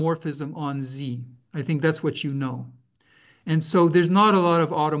automorphism on Z. I think that's what you know. And so there's not a lot of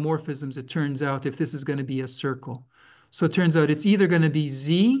automorphisms, it turns out, if this is going to be a circle. So it turns out it's either going to be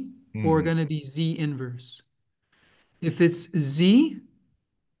Z or going to be Z inverse. If it's Z,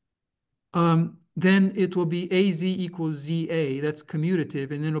 then it will be AZ equals ZA. That's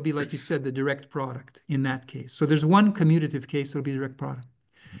commutative. And then it'll be, like you said, the direct product in that case. So there's one commutative case, it'll be direct product.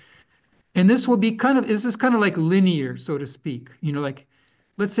 And this will be this is kind of like linear, so to speak. Like,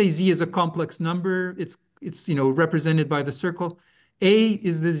 let's say Z is a complex number. It's represented by the circle. A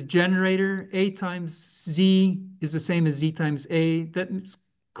is this generator. A times Z is the same as Z times A. That's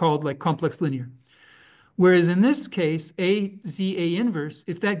called like complex linear. Whereas in this case, A, Z, A inverse,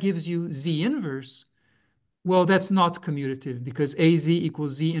 if that gives you Z inverse, well, that's not commutative because AZ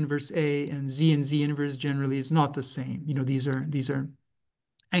equals Z inverse A, and Z inverse generally is not the same. These are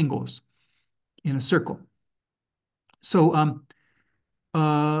angles in a circle. So,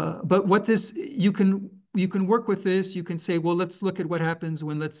 but what this, you can work with this. You can say, well, let's look at what happens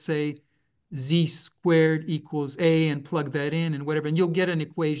when, let's say, Z squared equals A and plug that in and whatever. And you'll get an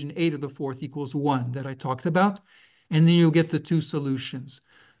equation A to the fourth equals 1 that I talked about. And then you'll get the two solutions.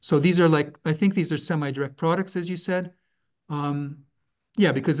 So these are I think these are semi-direct products, as you said.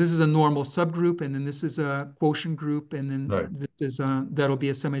 Yeah, because this is a normal subgroup, and then this is a quotient group, and then this is that'll be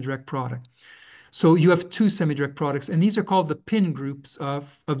a semi-direct product. So you have two semi-direct products, and these are called the pin groups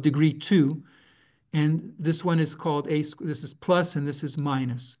of degree 2. And this one is called this is plus, and this is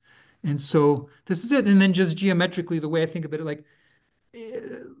minus. And so this is it. And then just geometrically, the way I think of it,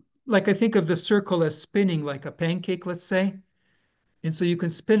 like I think of the circle as spinning like a pancake, let's say. And so you can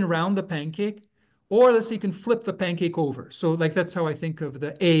spin around the pancake, or let's say you can flip the pancake over. So like that's how I think of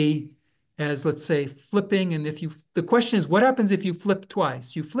the A as, let's say, flipping. And the question is, what happens if you flip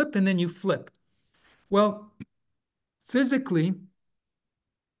twice? You flip and then you flip. Well, physically,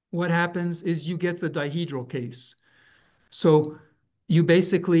 what happens is you get the dihedral case. So you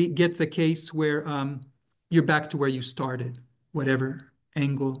basically get the case where you're back to where you started, whatever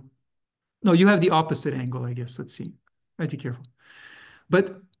angle. No, you have the opposite angle, I guess. Let's see. I'd be careful.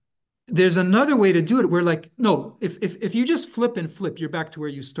 But there's another way to do it where, like, no, if you just flip and flip, you're back to where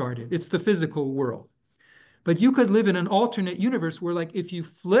you started. It's the physical world. But you could live in an alternate universe where, like, if you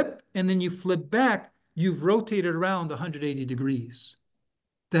flip and then you flip back, you've rotated around 180 degrees.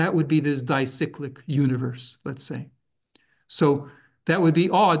 That would be this dicyclic universe, let's say. So that would be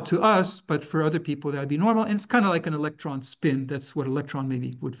odd to us, but for other people, that would be normal. And it's kind of like an electron spin. That's what electron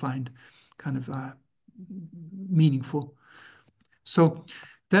maybe would find kind of meaningful. So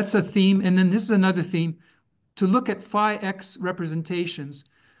that's a theme. And then this is another theme, to look at phi x representations.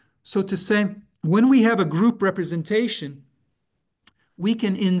 So to say, when we have a group representation, we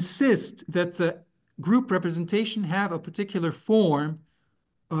can insist that the group representation have a particular form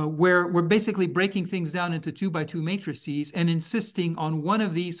where we're basically breaking things down into 2 by 2 matrices and insisting on one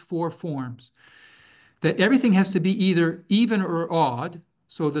of these 4 forms. That everything has to be either even or odd.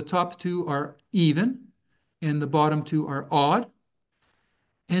 So the top 2 are even and the bottom 2 are odd.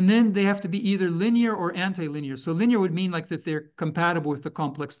 And then they have to be either linear or antilinear. So linear would mean like that they're compatible with the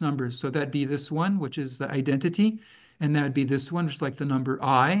complex numbers. So that'd be this one, which is the identity. And that'd be this one, which is like the number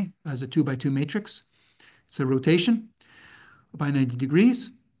I as a 2 by 2 matrix. It's a rotation by 90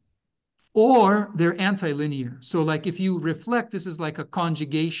 degrees. Or they're antilinear. So like if you reflect, this is like a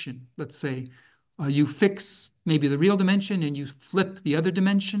conjugation. Let's say you fix maybe the real dimension and you flip the other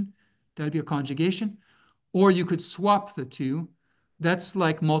dimension. That'd be a conjugation. Or you could swap the two. That's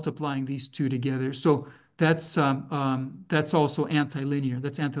like multiplying these two together. So that's also antilinear.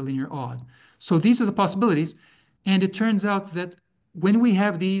 That's antilinear odd. So these are the possibilities. And it turns out that when we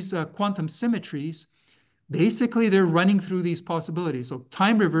have these quantum symmetries, basically they're running through these possibilities. So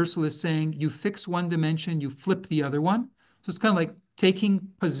time reversal is saying you fix one dimension, you flip the other one. So it's kind of like taking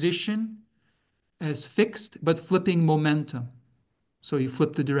position as fixed, but flipping momentum. So you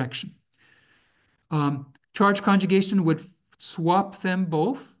flip the direction. Charge conjugation would swap them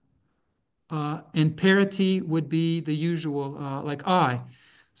both. And parity would be the usual, like I.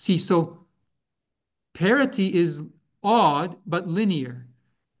 See, so parity is odd, but linear.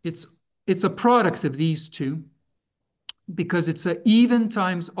 It's a product of these two because it's a even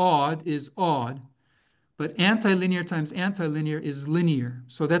times odd is odd, but antilinear times antilinear is linear.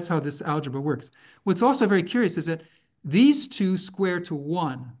 So that's how this algebra works. What's also very curious is that these two square to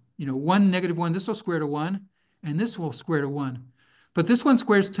 1. 1, -1, this will square to 1, and this will square to 1. But this one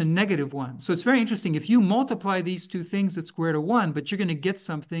squares to -1. So it's very interesting. If you multiply these two things that square to 1, but you're going to get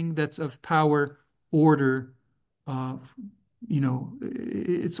something that's of power order,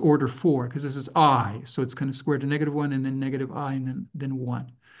 it's order 4, because this is I. So it's going to square to -1 and then negative I and then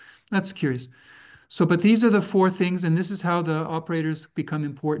 1. That's curious. So, but these are the 4 things, and this is how the operators become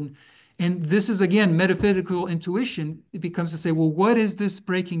important. And this is, again, metaphysical intuition. It becomes to say, well, what is this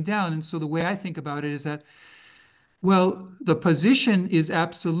breaking down? And so the way I think about it is that, well, the position is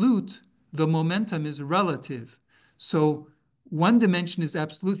absolute, the momentum is relative. So one dimension is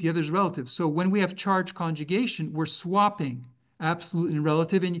absolute, the other is relative. So when we have charge conjugation, we're swapping absolute and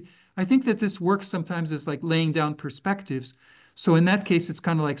relative. And I think that this works sometimes as like laying down perspectives. So in that case, it's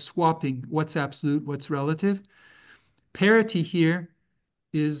kind of like swapping what's absolute, what's relative. Parity here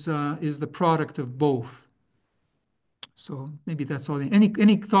is the product of both. So maybe that's all.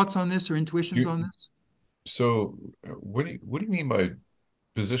 Any thoughts on this or intuitions on this? So what do you mean by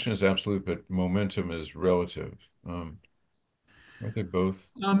position is absolute, but momentum is relative? Aren't they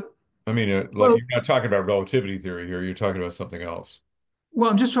both? Um, I mean, like well, you're not talking about relativity theory here. You're talking about something else. well,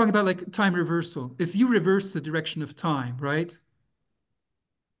 I'm just talking about like time reversal. If you reverse the direction of time, right?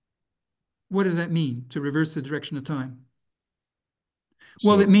 What does that mean to reverse the direction of time?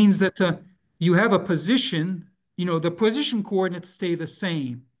 Well, So, it means that you have a position, the position coordinates stay the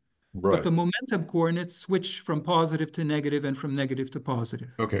same, but right. the momentum coordinates switch from positive to negative and from negative to positive.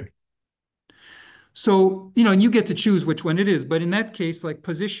 Okay. So, and you get to choose which one it is. But in that case, like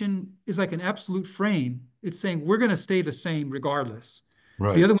position is like an absolute frame. It's saying we're going to stay the same regardless. The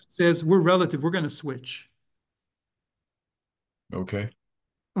Right. other one says we're relative, we're going to switch. Okay.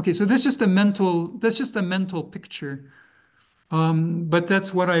 Okay, so that's just a mental picture. But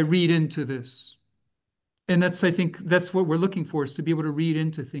that's what I read into this. And I think that's what we're looking for, is to be able to read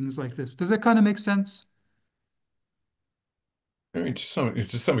into things like this. Does that kind of make sense? I mean,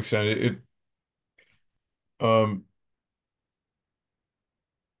 to some extent, um,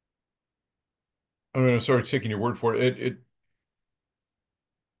 I'm going to start taking your word for it.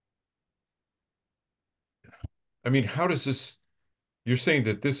 I mean, how does this? You're saying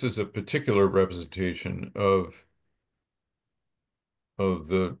that this is a particular representation of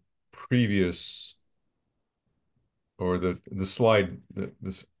the previous or the slide that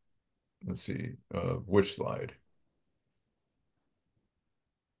this. Let's see, which slide?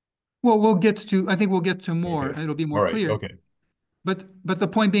 Well, I think we'll get to more, Okay. and it'll be All more right. clear. Okay. But the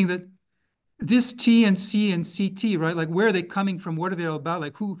point being that this T and C and CT, right? Like where are they coming from? What are they all about?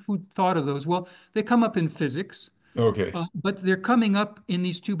 Like who thought of those? Well, they come up in physics, Okay. but they're coming up in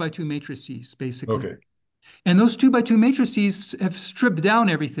these 2 by 2 matrices, basically. Okay. And those 2 by 2 matrices have stripped down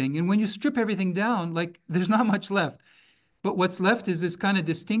everything. And when you strip everything down, like there's not much left. But what's left is this kind of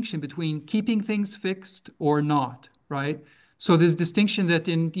distinction between keeping things fixed or not, right? So this distinction that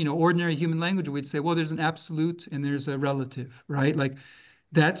in ordinary human language we'd say, well, there's an absolute and there's a relative, right? Like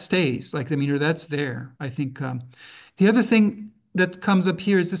that stays. Like, I mean, or that's there. I think the other thing that comes up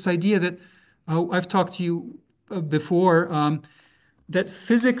here is this idea that I've talked to you before, that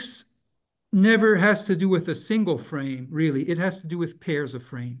physics never has to do with a single frame, really. It has to do with pairs of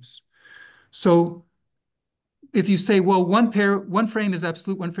frames. So if you say, well, one frame is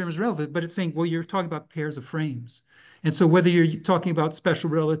absolute, one frame is relative, but it's saying, well, you're talking about pairs of frames. And so whether you're talking about special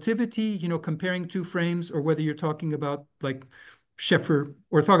relativity, comparing two frames, or whether you're talking about like orthogonal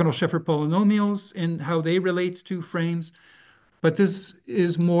Sheffer polynomials and how they relate to frames, but this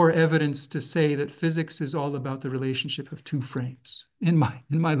is more evidence to say that physics is all about the relationship of two frames in my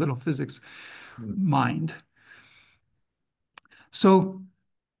little physics mind. So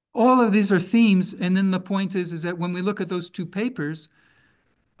all of these are themes, and then the point is that when we look at those two papers,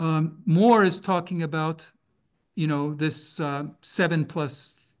 Moore is talking about, this 7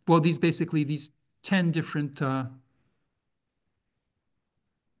 plus, well, these 10 different, oh,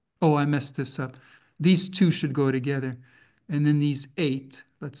 I messed this up. These two should go together. And then these 8,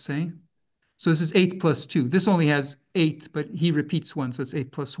 let's say. So this is 8 plus 2. This only has 8, but he repeats 1, so it's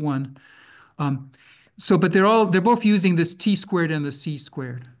 8 plus 1. But they're both using this t squared and the c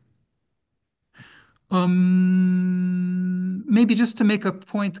squared. Maybe just to make a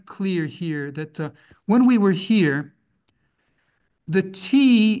point clear here that when we were here, the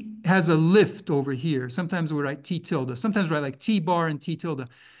t has a lift over here. Sometimes we write t tilde. Sometimes we write like t bar and t tilde.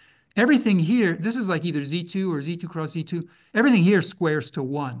 Everything here, this is like either z2 or z2 cross z2. Everything here squares to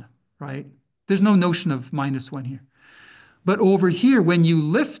 1, right? There's no notion of minus 1 here. But over here, when you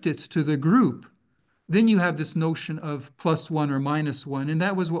lift it to the group, then you have this notion of plus 1 or minus 1. And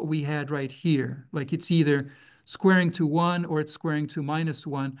that was what we had right here. Like it's either squaring to 1 or it's squaring to minus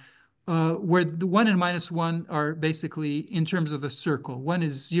 1, where the 1 and minus 1 are basically in terms of the circle. 1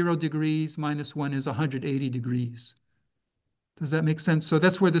 is 0 degrees, minus 1 is 180 degrees. Does that make sense? So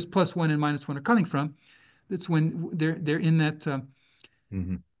that's where this plus 1 and minus 1 are coming from. That's when they're in that.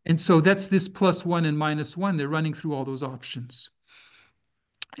 And so that's this plus 1 and minus 1. They're running through all those options.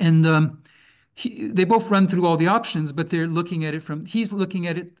 And they both run through all the options, but they're looking at it he's looking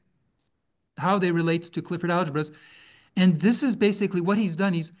at it, how they relate to Clifford algebras. And this is basically what he's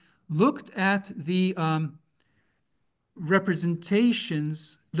done. He's looked at the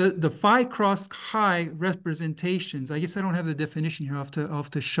representations, the phi cross chi representations. I guess I don't have the definition here. I'll have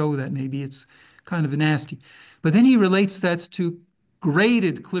to show that. Maybe it's kind of nasty. But then he relates that to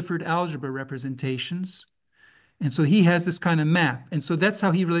graded Clifford algebra representations. And so he has this kind of map. And so that's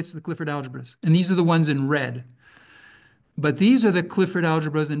how he relates to the Clifford algebras. And these are the ones in red. But these are the Clifford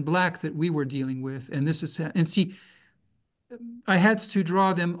algebras in black that we were dealing with. And this is, and see, I had to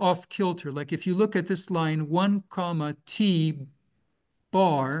draw them off kilter. Like if you look at this line, 1 comma t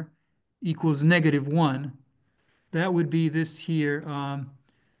bar equals -1, that would be this here,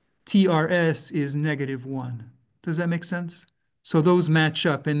 TRS is -1. Does that make sense? So those match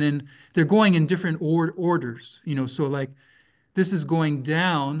up, and then they're going in different orders, so like this is going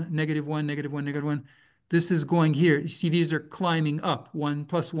down, -1, -1, -1. This is going here. You see, these are climbing up, 1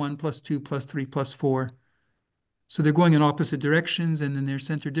 plus 1 plus 2 plus 3 plus 4. So they're going in opposite directions, and then they're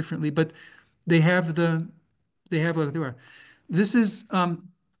centered differently, but they have like they are. This is,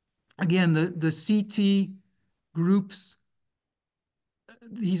 again, the CT groups.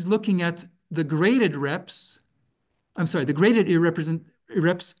 He's looking at the graded reps. I'm sorry, the graded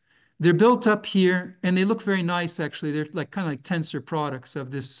reps. They're built up here, and they look very nice, actually. They're like kind of like tensor products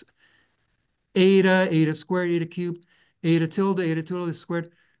of this eta squared, eta cubed, eta tilde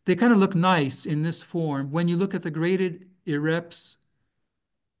squared. They kind of look nice in this form. When you look at the graded irreps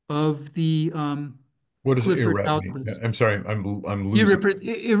of the what does Clifford irrep algebras. mean? I'm sorry, I'm losing.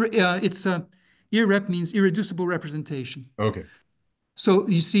 Irrep means irreducible representation. Okay. So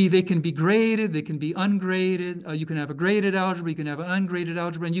you see, they can be graded, they can be ungraded. You can have a graded algebra, you can have an ungraded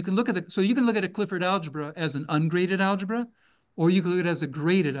algebra, and you can look at a Clifford algebra as an ungraded algebra, or you can look at it as a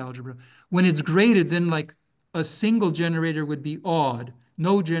graded algebra. When it's graded, then like a single generator would be odd,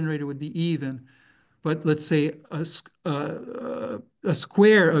 no generator would be even. But let's say a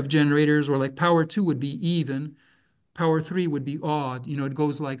square of generators, or like power 2 would be even, power 3 would be odd. It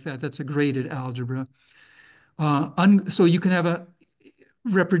goes like that. That's a graded algebra. So you can have a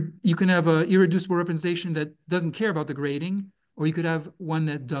irreducible representation that doesn't care about the grading, or you could have one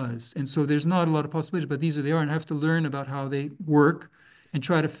that does. And so there's not a lot of possibilities, but these are they are, and I have to learn about how they work and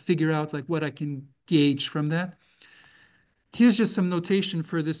try to figure out like what I can gauge from that. Here's just some notation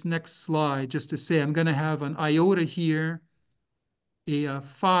for this next slide, just to say I'm going to have an iota here, a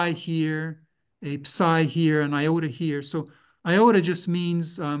phi here, a psi here, an iota here. So iota just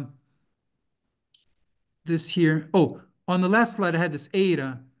means this here. Oh, on the last slide, I had this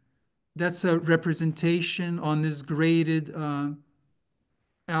eta. That's a representation on this graded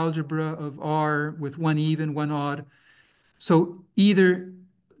algebra of R with one even, one odd. So either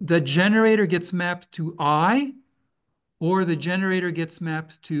the generator gets mapped to I, or the generator gets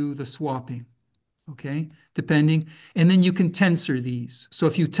mapped to the swapping, okay, depending. And then you can tensor these. So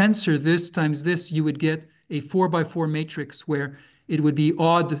if you tensor this times this, you would get a 4 by 4 matrix where it would be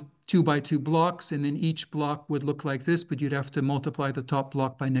odd 2 by 2 blocks, and then each block would look like this, but you'd have to multiply the top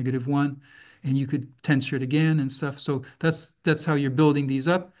block by -1, and you could tensor it again and stuff. So that's how you're building these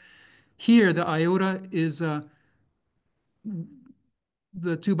up. Here, the iota is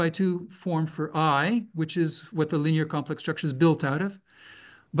the 2 by 2 form for I, which is what the linear complex structure is built out of.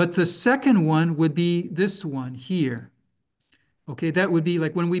 But the second one would be this one here. Okay, that would be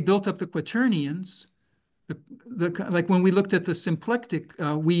like when we built up the quaternions, like when we looked at the symplectic,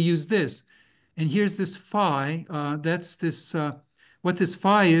 we use this. And here's this phi. That's this, what this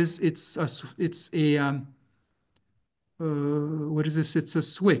phi is, it's a what is this? It's a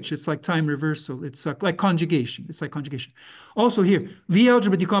switch. It's like time reversal. It's like conjugation. It's like conjugation. Also here, Lie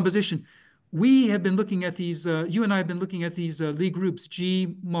algebra decomposition. We have been looking at these, you and I have been looking at these Lie groups,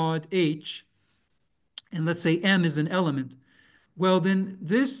 G mod H, and let's say M is an element. Well, then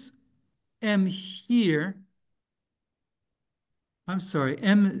this M here, I'm sorry,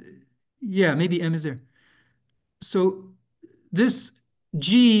 M, yeah, maybe M is there. So this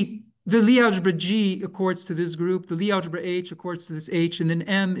G, the Lie algebra G accords to this group, the Lie algebra H accords to this H, and then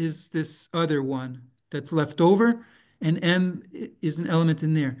M is this other one that's left over, and M is an element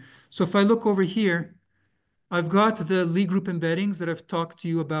in there. So if I look over here, I've got the Lie group embeddings that I've talked to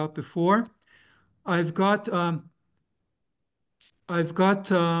you about before. I've got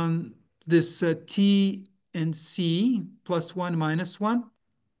this T and C +1 -1.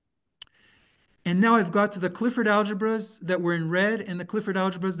 And now I've got to the Clifford algebras that were in red and the Clifford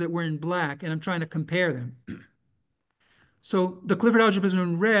algebras that were in black, and I'm trying to compare them. So the Clifford algebras are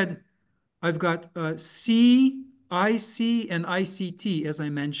in red. I've got C, IC, and ICT, as I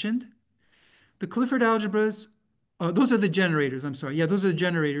mentioned. The Clifford algebras, those are the generators, I'm sorry. Yeah, those are the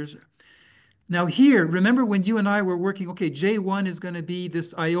generators. Now here, remember when you and I were working, okay, J1 is going to be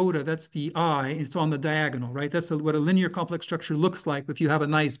this iota, that's the I, and it's on the diagonal, right? That's what a linear complex structure looks like if you have a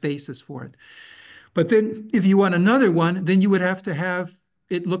nice basis for it. But then if you want another one, then you would have to have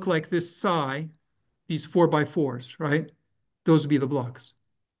it look like this psi, these 4 by 4s, right? Those would be the blocks.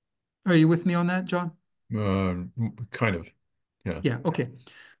 Are you with me on that, John? Kind of, yeah. Yeah, okay.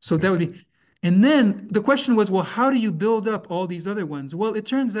 So that would be, and then the question was, well, how do you build up all these other ones? Well, it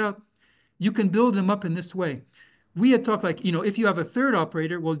turns out you can build them up in this way. We had talked like, if you have a third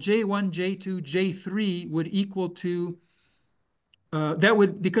operator, well, J1, J2, J3 would equal to, that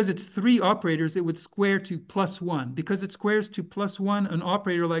would, because it's 3 operators, it would square to +1. Because it squares to +1, an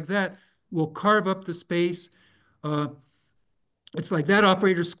operator like that will carve up the space. It's like that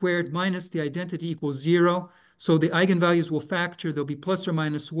operator squared minus the identity equals 0. So the eigenvalues will factor, they'll be plus or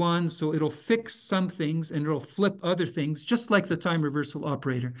minus 1. So it'll fix some things and it'll flip other things, just like the time reversal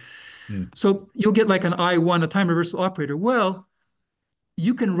operator. So you'll get like an I1, a time reversal operator. Well,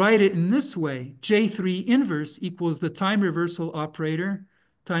 you can write it in this way. J3 inverse equals the time reversal operator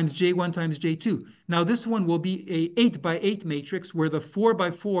times J1 times J2. Now this one will be a 8 by 8 matrix where the 4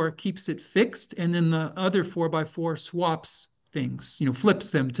 by 4 keeps it fixed and then the other 4 by 4 swaps things, flips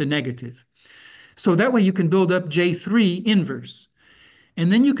them to negative. So that way you can build up J3 inverse. And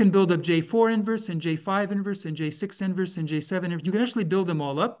then you can build up J4 inverse and J5 inverse and J6 inverse and J7 inverse. You can actually build them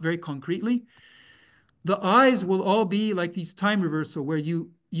all up very concretely. The I's will all be like these time reversal where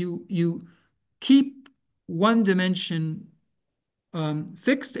you keep one dimension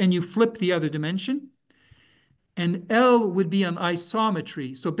fixed and you flip the other dimension. And L would be an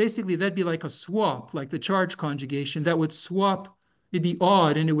isometry. So basically that'd be like a swap, like the charge conjugation that would swap, it'd be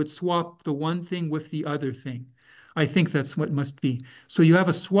odd and it would swap the one thing with the other thing. I think that's what must be. So you have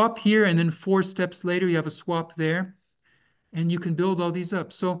a swap here and then 4 steps later you have a swap there and you can build all these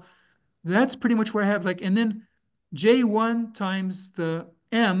up. So that's pretty much where I have like, and then J1 times the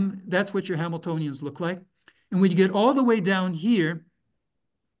M, that's what your Hamiltonians look like. And when you get all the way down here,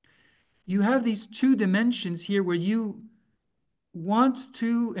 you have these 2 dimensions here where you want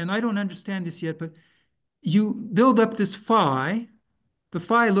to, and I don't understand this yet, but you build up this phi. The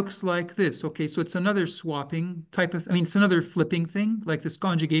phi looks like this. Okay, so it's another swapping type of, it's another flipping thing, like this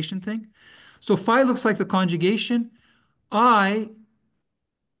conjugation thing. So phi looks like the conjugation. I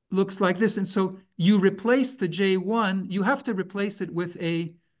looks like this. And so you replace the J1, you have to replace it with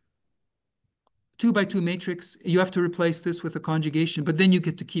a 2 by 2 matrix. You have to replace this with a conjugation, but then you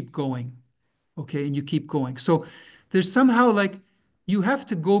get to keep going. Okay, and you keep going. So there's somehow like you have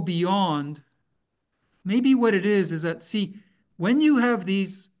to go beyond. Maybe what it is that, see, when you have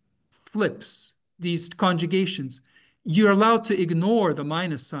these flips, these conjugations, you're allowed to ignore the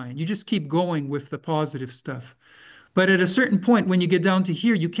minus sign. You just keep going with the positive stuff. But at a certain point, when you get down to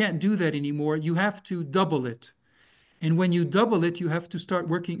here, you can't do that anymore. You have to double it. And when you double it, you have to start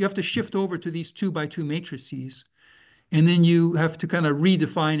working, you have to shift over to these 2 by 2 matrices. And then you have to kind of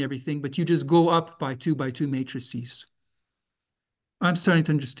redefine everything, but you just go up by 2 by 2 matrices. I'm starting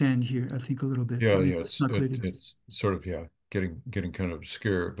to understand here, I think, a little bit, Yeah, but maybe yeah, it's not clear to you. it's sort of, yeah, getting kind of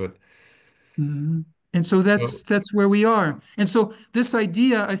obscure, but Mhm. And so oh, that's where we are. And so this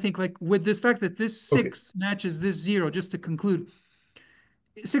idea, I think, like with this fact that this okay. 6 matches this 0, just to conclude,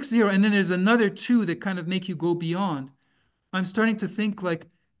 6, 0, and then there's another 2 that kind of make you go beyond. I'm starting to think like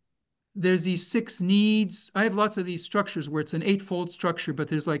there's these 6 needs. I have lots of these structures where it's an eightfold structure, but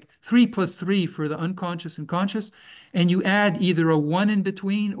there's like 3 plus 3 for the unconscious and conscious. And you add either a 1 in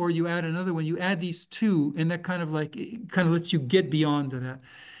between or you add another one. You add these 2, and that kind of like, it kind of lets you get beyond to that.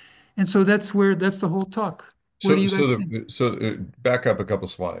 And so that's the whole talk. What do So you guys think? back up a couple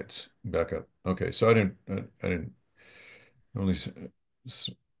slides. Back up. Okay, so I didn't only s-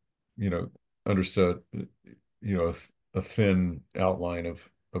 you know understood a thin outline of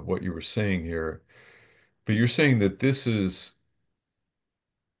what you were saying here, but you're saying that this is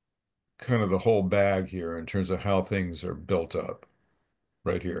kind of the whole bag here in terms of how things are built up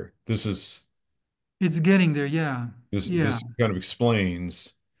right here. It's getting there, yeah. Yeah. This kind of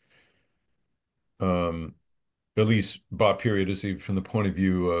explains um, at least Bott periodicity from the point of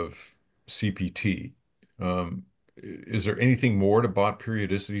view of CPT. Is there anything more to Bott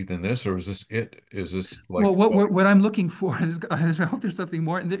periodicity than this, or is this it? Is this Well, like, what I'm looking for is, I hope there's something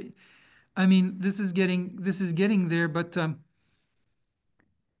more. And I mean, this is getting there, but I'm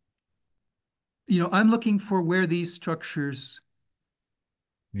looking for where these structures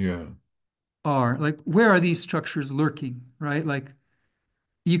yeah, are. Like, where are these structures lurking, right? Like,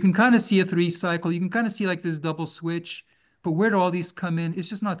 you can kind of see a 3 cycle. You can kind of see like this double switch, but where do all these come in? It's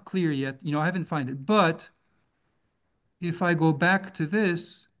just not clear yet. I haven't found it. But if I go back to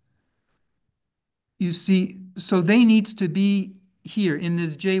this, you see, so they need to be here in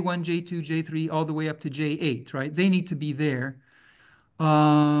this J1, J2, J3, all the way up to J8, right? They need to be there.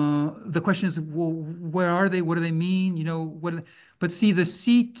 The question is, well, where are they? What do they mean? But see, the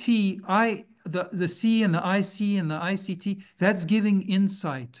CTI, the C and the IC and the ICT, that's giving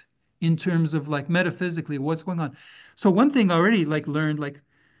insight in terms of like metaphysically what's going on. So one thing I already like learned, like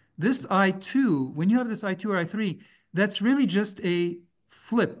this I2, when you have this I2 or I3, that's really just a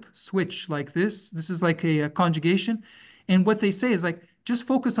flip switch like this. This is like a conjugation. And what they say is like, just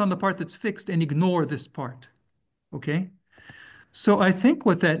focus on the part that's fixed and ignore this part. Okay. So I think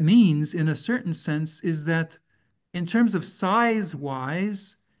what that means in a certain sense is that in terms of size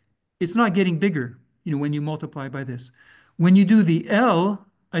wise, it's not getting bigger, when you multiply by this. When you do the L,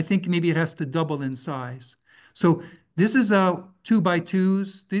 I think maybe it has to double in size. So this is a 2 by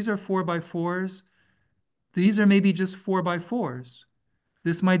 2s. These are 4 by 4s. These are maybe just 4 by 4s.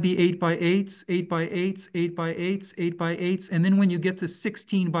 This might be 8 by 8s, 8 by 8s, 8 by 8s, 8 by 8s. And then when you get to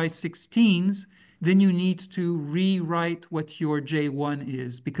 16 by 16s, then you need to rewrite what your J1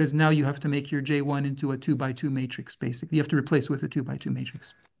 is, because now you have to make your J1 into a 2 by 2 matrix, basically. You have to replace with a 2 by 2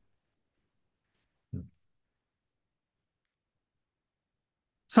 matrix.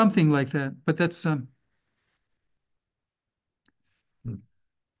 Something like that. But that's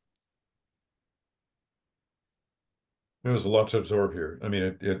there's a lot to absorb here. I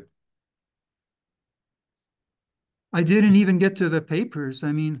mean, I didn't even get to the papers.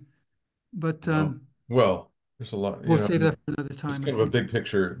 I mean, but no, well, there's a lot, we'll save that for another it's time, I kind of a think. big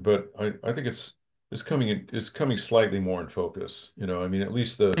picture, but I think it's coming slightly more in focus. I mean, at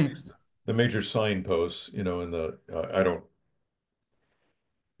least Thanks. the major signposts, in the I don't,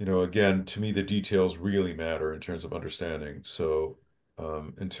 again, to me, the details really matter in terms of understanding. So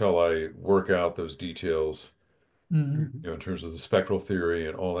until I work out those details, Mhm. in terms of the spectral theory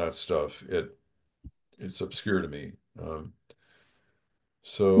and all that stuff, it's obscure to me. Well,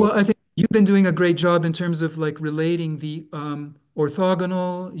 So I think you've been doing a great job in terms of like relating the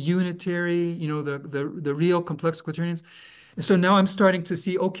orthogonal, unitary, the real complex quaternions. And so now I'm starting to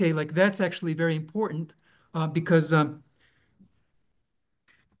see, okay, like that's actually very important because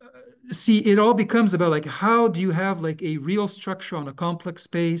see, it all becomes about like how do you have like a real structure on a complex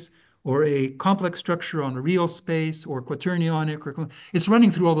space or a complex structure on a real space or quaternionic, or it's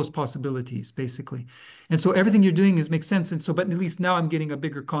running through all those possibilities basically. And so everything you're doing makes sense. And so, but at least now I'm getting a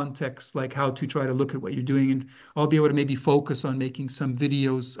bigger context, like how to try to look at what you're doing, and I'll be able to maybe focus on making some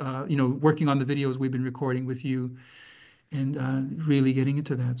videos, working on the videos we've been recording with you, and really getting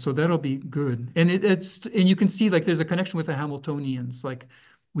into that. So that'll be good. And and you can see like there's a connection with the Hamiltonians, like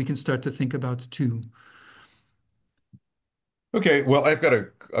we can start to think about too. Okay, well, I've got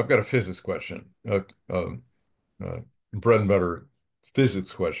a physics question, uh, bread and butter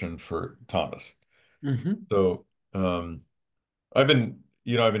physics question for Thomas. Mm-hmm. So, I've been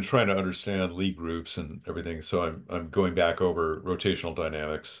trying to understand Lie groups and everything. So I'm going back over rotational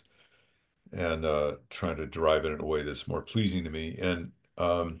dynamics and trying to derive it in a way that's more pleasing to me. And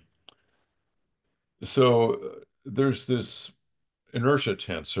there's this inertia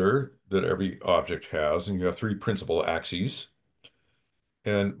tensor that every object has, and you have three principal axes.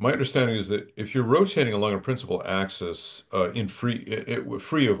 And my understanding is that if you're rotating along a principal axis in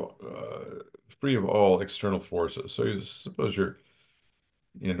free of all external forces, so you suppose you're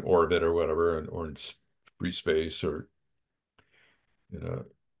in orbit or whatever, or in free space, or in a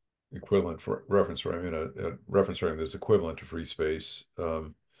equivalent for reference frame, in a reference frame that's equivalent to free space,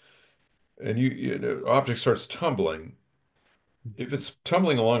 and object starts tumbling. If it's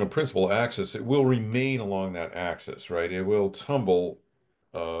tumbling along a principal axis, it will remain along that axis, right? It will tumble.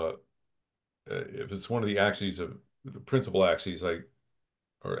 If it's one of the axes of the principal axes, like,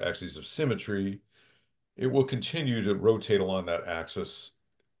 or axes of symmetry, it will continue to rotate along that axis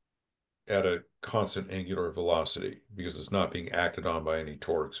at a constant angular velocity because it's not being acted on by any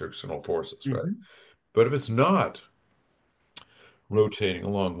torques or external forces, right? Mm-hmm. But if it's not rotating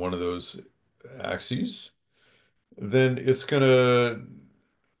along one of those axes, then it's gonna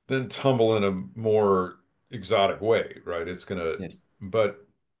then tumble in a more exotic way, right? Yes. But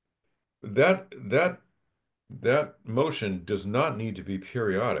that motion does not need to be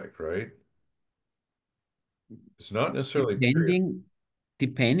periodic, right? It's not necessarily periodic.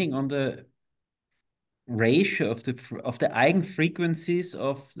 Depending on the ratio of the eigenfrequencies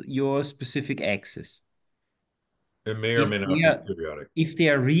of your specific axis. It may or If may not they be are periodic. if they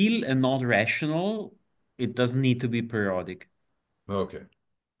are real and not rational, it doesn't need to be periodic. Okay.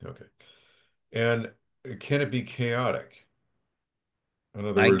 Okay. And can it be chaotic? In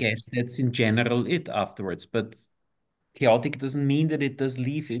other I words, guess that's in general it afterwards, but chaotic doesn't mean that it does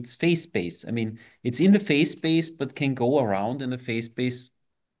leave its phase space. I mean, it's in the phase space, but can go around in the phase space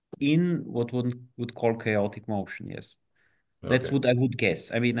in what one would call chaotic motion. Yes. That's okay. what I would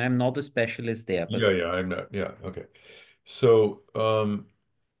guess. I mean, I'm not a specialist there, Yeah, but yeah, I'm not. Yeah, okay. So,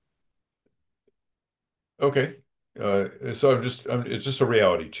 okay. It's just a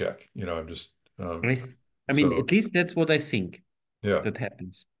reality check. I'm just, I, I mean, so, at least that's what I think yeah. that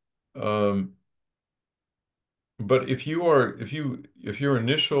happens. Um, but if your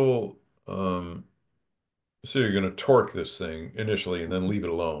initial, so you're going to torque this thing initially and then leave it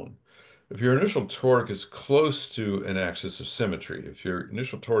alone. If your initial torque is close to an axis of symmetry, if your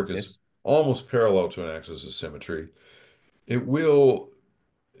initial torque is Yes. almost parallel to an axis of symmetry, it will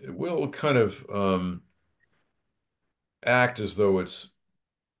kind of act as though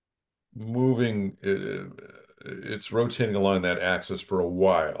moving, it's rotating along that axis for a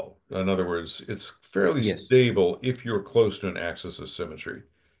while. In other words, it's fairly Yes. stable if you're close to an axis of symmetry.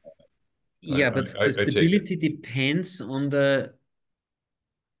 I, Yeah, but the I take it. stability depends on the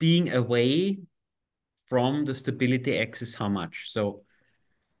being away from the stability axis how much. So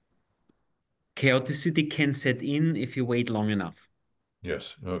chaoticity can set in if you wait long enough.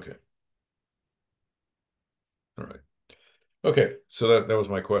 Yes. Okay. All right. Okay. So that was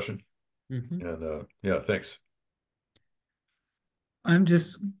my question. Mhm. And yeah, thanks. I'm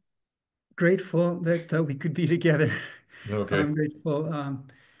just grateful that we could be together. Okay. I'm grateful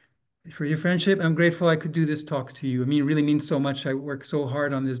for your friendship. I'm grateful I could do this talk to you. I mean, it really means so much. I worked so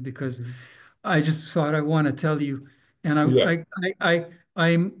hard on this because Mhm. I just thought I want to tell you, and Yeah.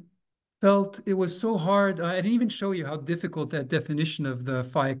 I felt it was so hard. I didn't even show you how difficult that definition of the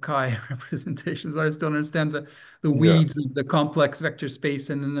phi chi representations are. I still don't understand the Yeah. weeds of the complex vector space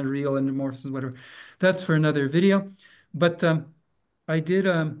and then the real endomorphisms, whatever. That's for another video. But I did.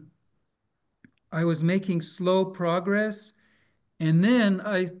 I was making slow progress, and then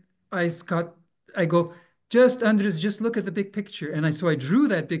I go, just Andres, just look at the big picture. And so I drew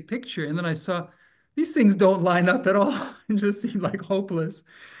that big picture, and then I saw these things don't line up at all. It just seemed like hopeless.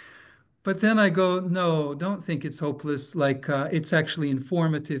 But then I go, no, don't think it's hopeless. Like it's actually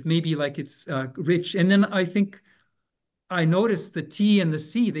informative, maybe like it's rich. And then I think I noticed the T and the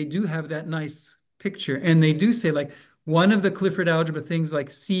C, they do have that nice picture. And they do say, like, one of the Clifford algebra things like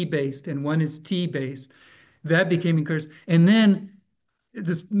C-based and one is T-based, that became encouraged. And then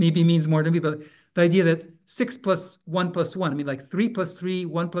this maybe means more to me, but the idea that 6 plus 1 plus 1, I mean, like 3 plus 3,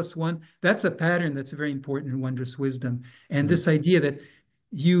 1 plus 1, that's a pattern that's very important in wondrous wisdom. And this idea that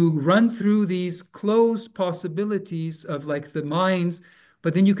you run through these closed possibilities of like the minds,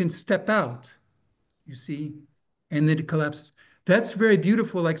 but then you can step out, you see, and then it collapses. That's very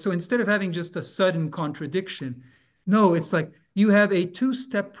beautiful. Like, so instead of having just a sudden contradiction, no, it's like you have a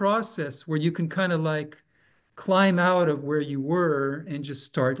two-step process where you can kind of like climb out of where you were and just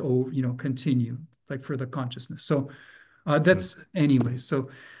start over, continue like for the consciousness. So that's anyway. So,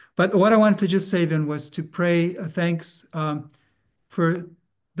 but what I wanted to just say then was to pray thanks for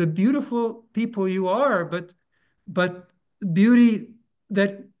the beautiful people you are, but beauty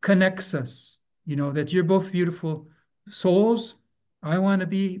that connects us, that you're both beautiful souls. I want to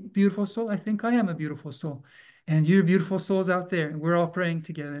be a beautiful soul. I think I am a beautiful soul. And you're beautiful souls out there. And we're all praying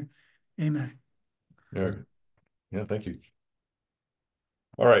together. Amen. Yeah. Yeah, thank you.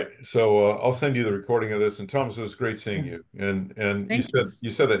 All right, so I'll send you the recording of this. And Thomas, it was great seeing you. And you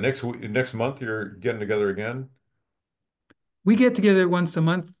said that next month you're getting together again. We get together once a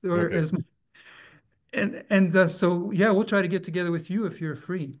month, or as, and so yeah, we'll try to get together with you if you're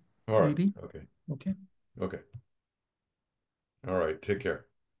free. All right. Maybe. Okay. All right. Take care.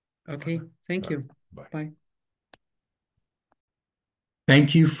 Okay. Thank you. Bye. Bye.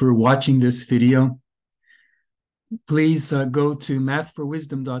 Thank you for watching this video. Please go to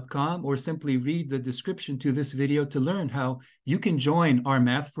mathforwisdom.com or simply read the description to this video to learn how you can join our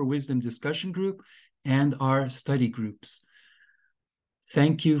Math for Wisdom discussion group and our study groups.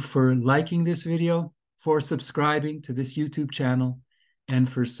 Thank you for liking this video, for subscribing to this YouTube channel, and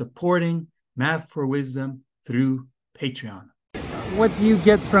for supporting Math for Wisdom through Patreon. What do you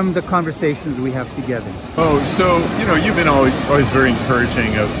get from the conversations we have together? Oh, so, you've been always very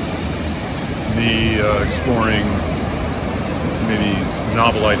encouraging of the exploring maybe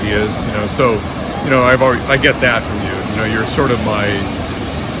novel ideas, so, I get that from you. You're sort of my,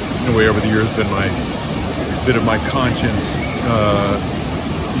 in a way over the years, been my bit of my conscience,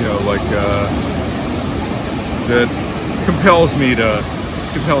 that compels me to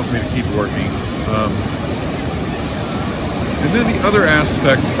keep working. And then the other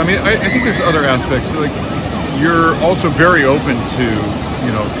aspect, I think there's other aspects, like you're also very open to,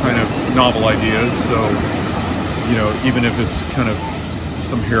 kind of novel ideas. So, even if it's kind of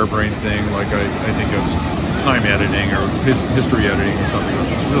some harebrained thing, like I think of time editing or history editing or something, which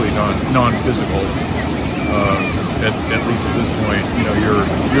is really non-physical. At least at this point, you're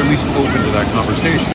at least open to that conversation.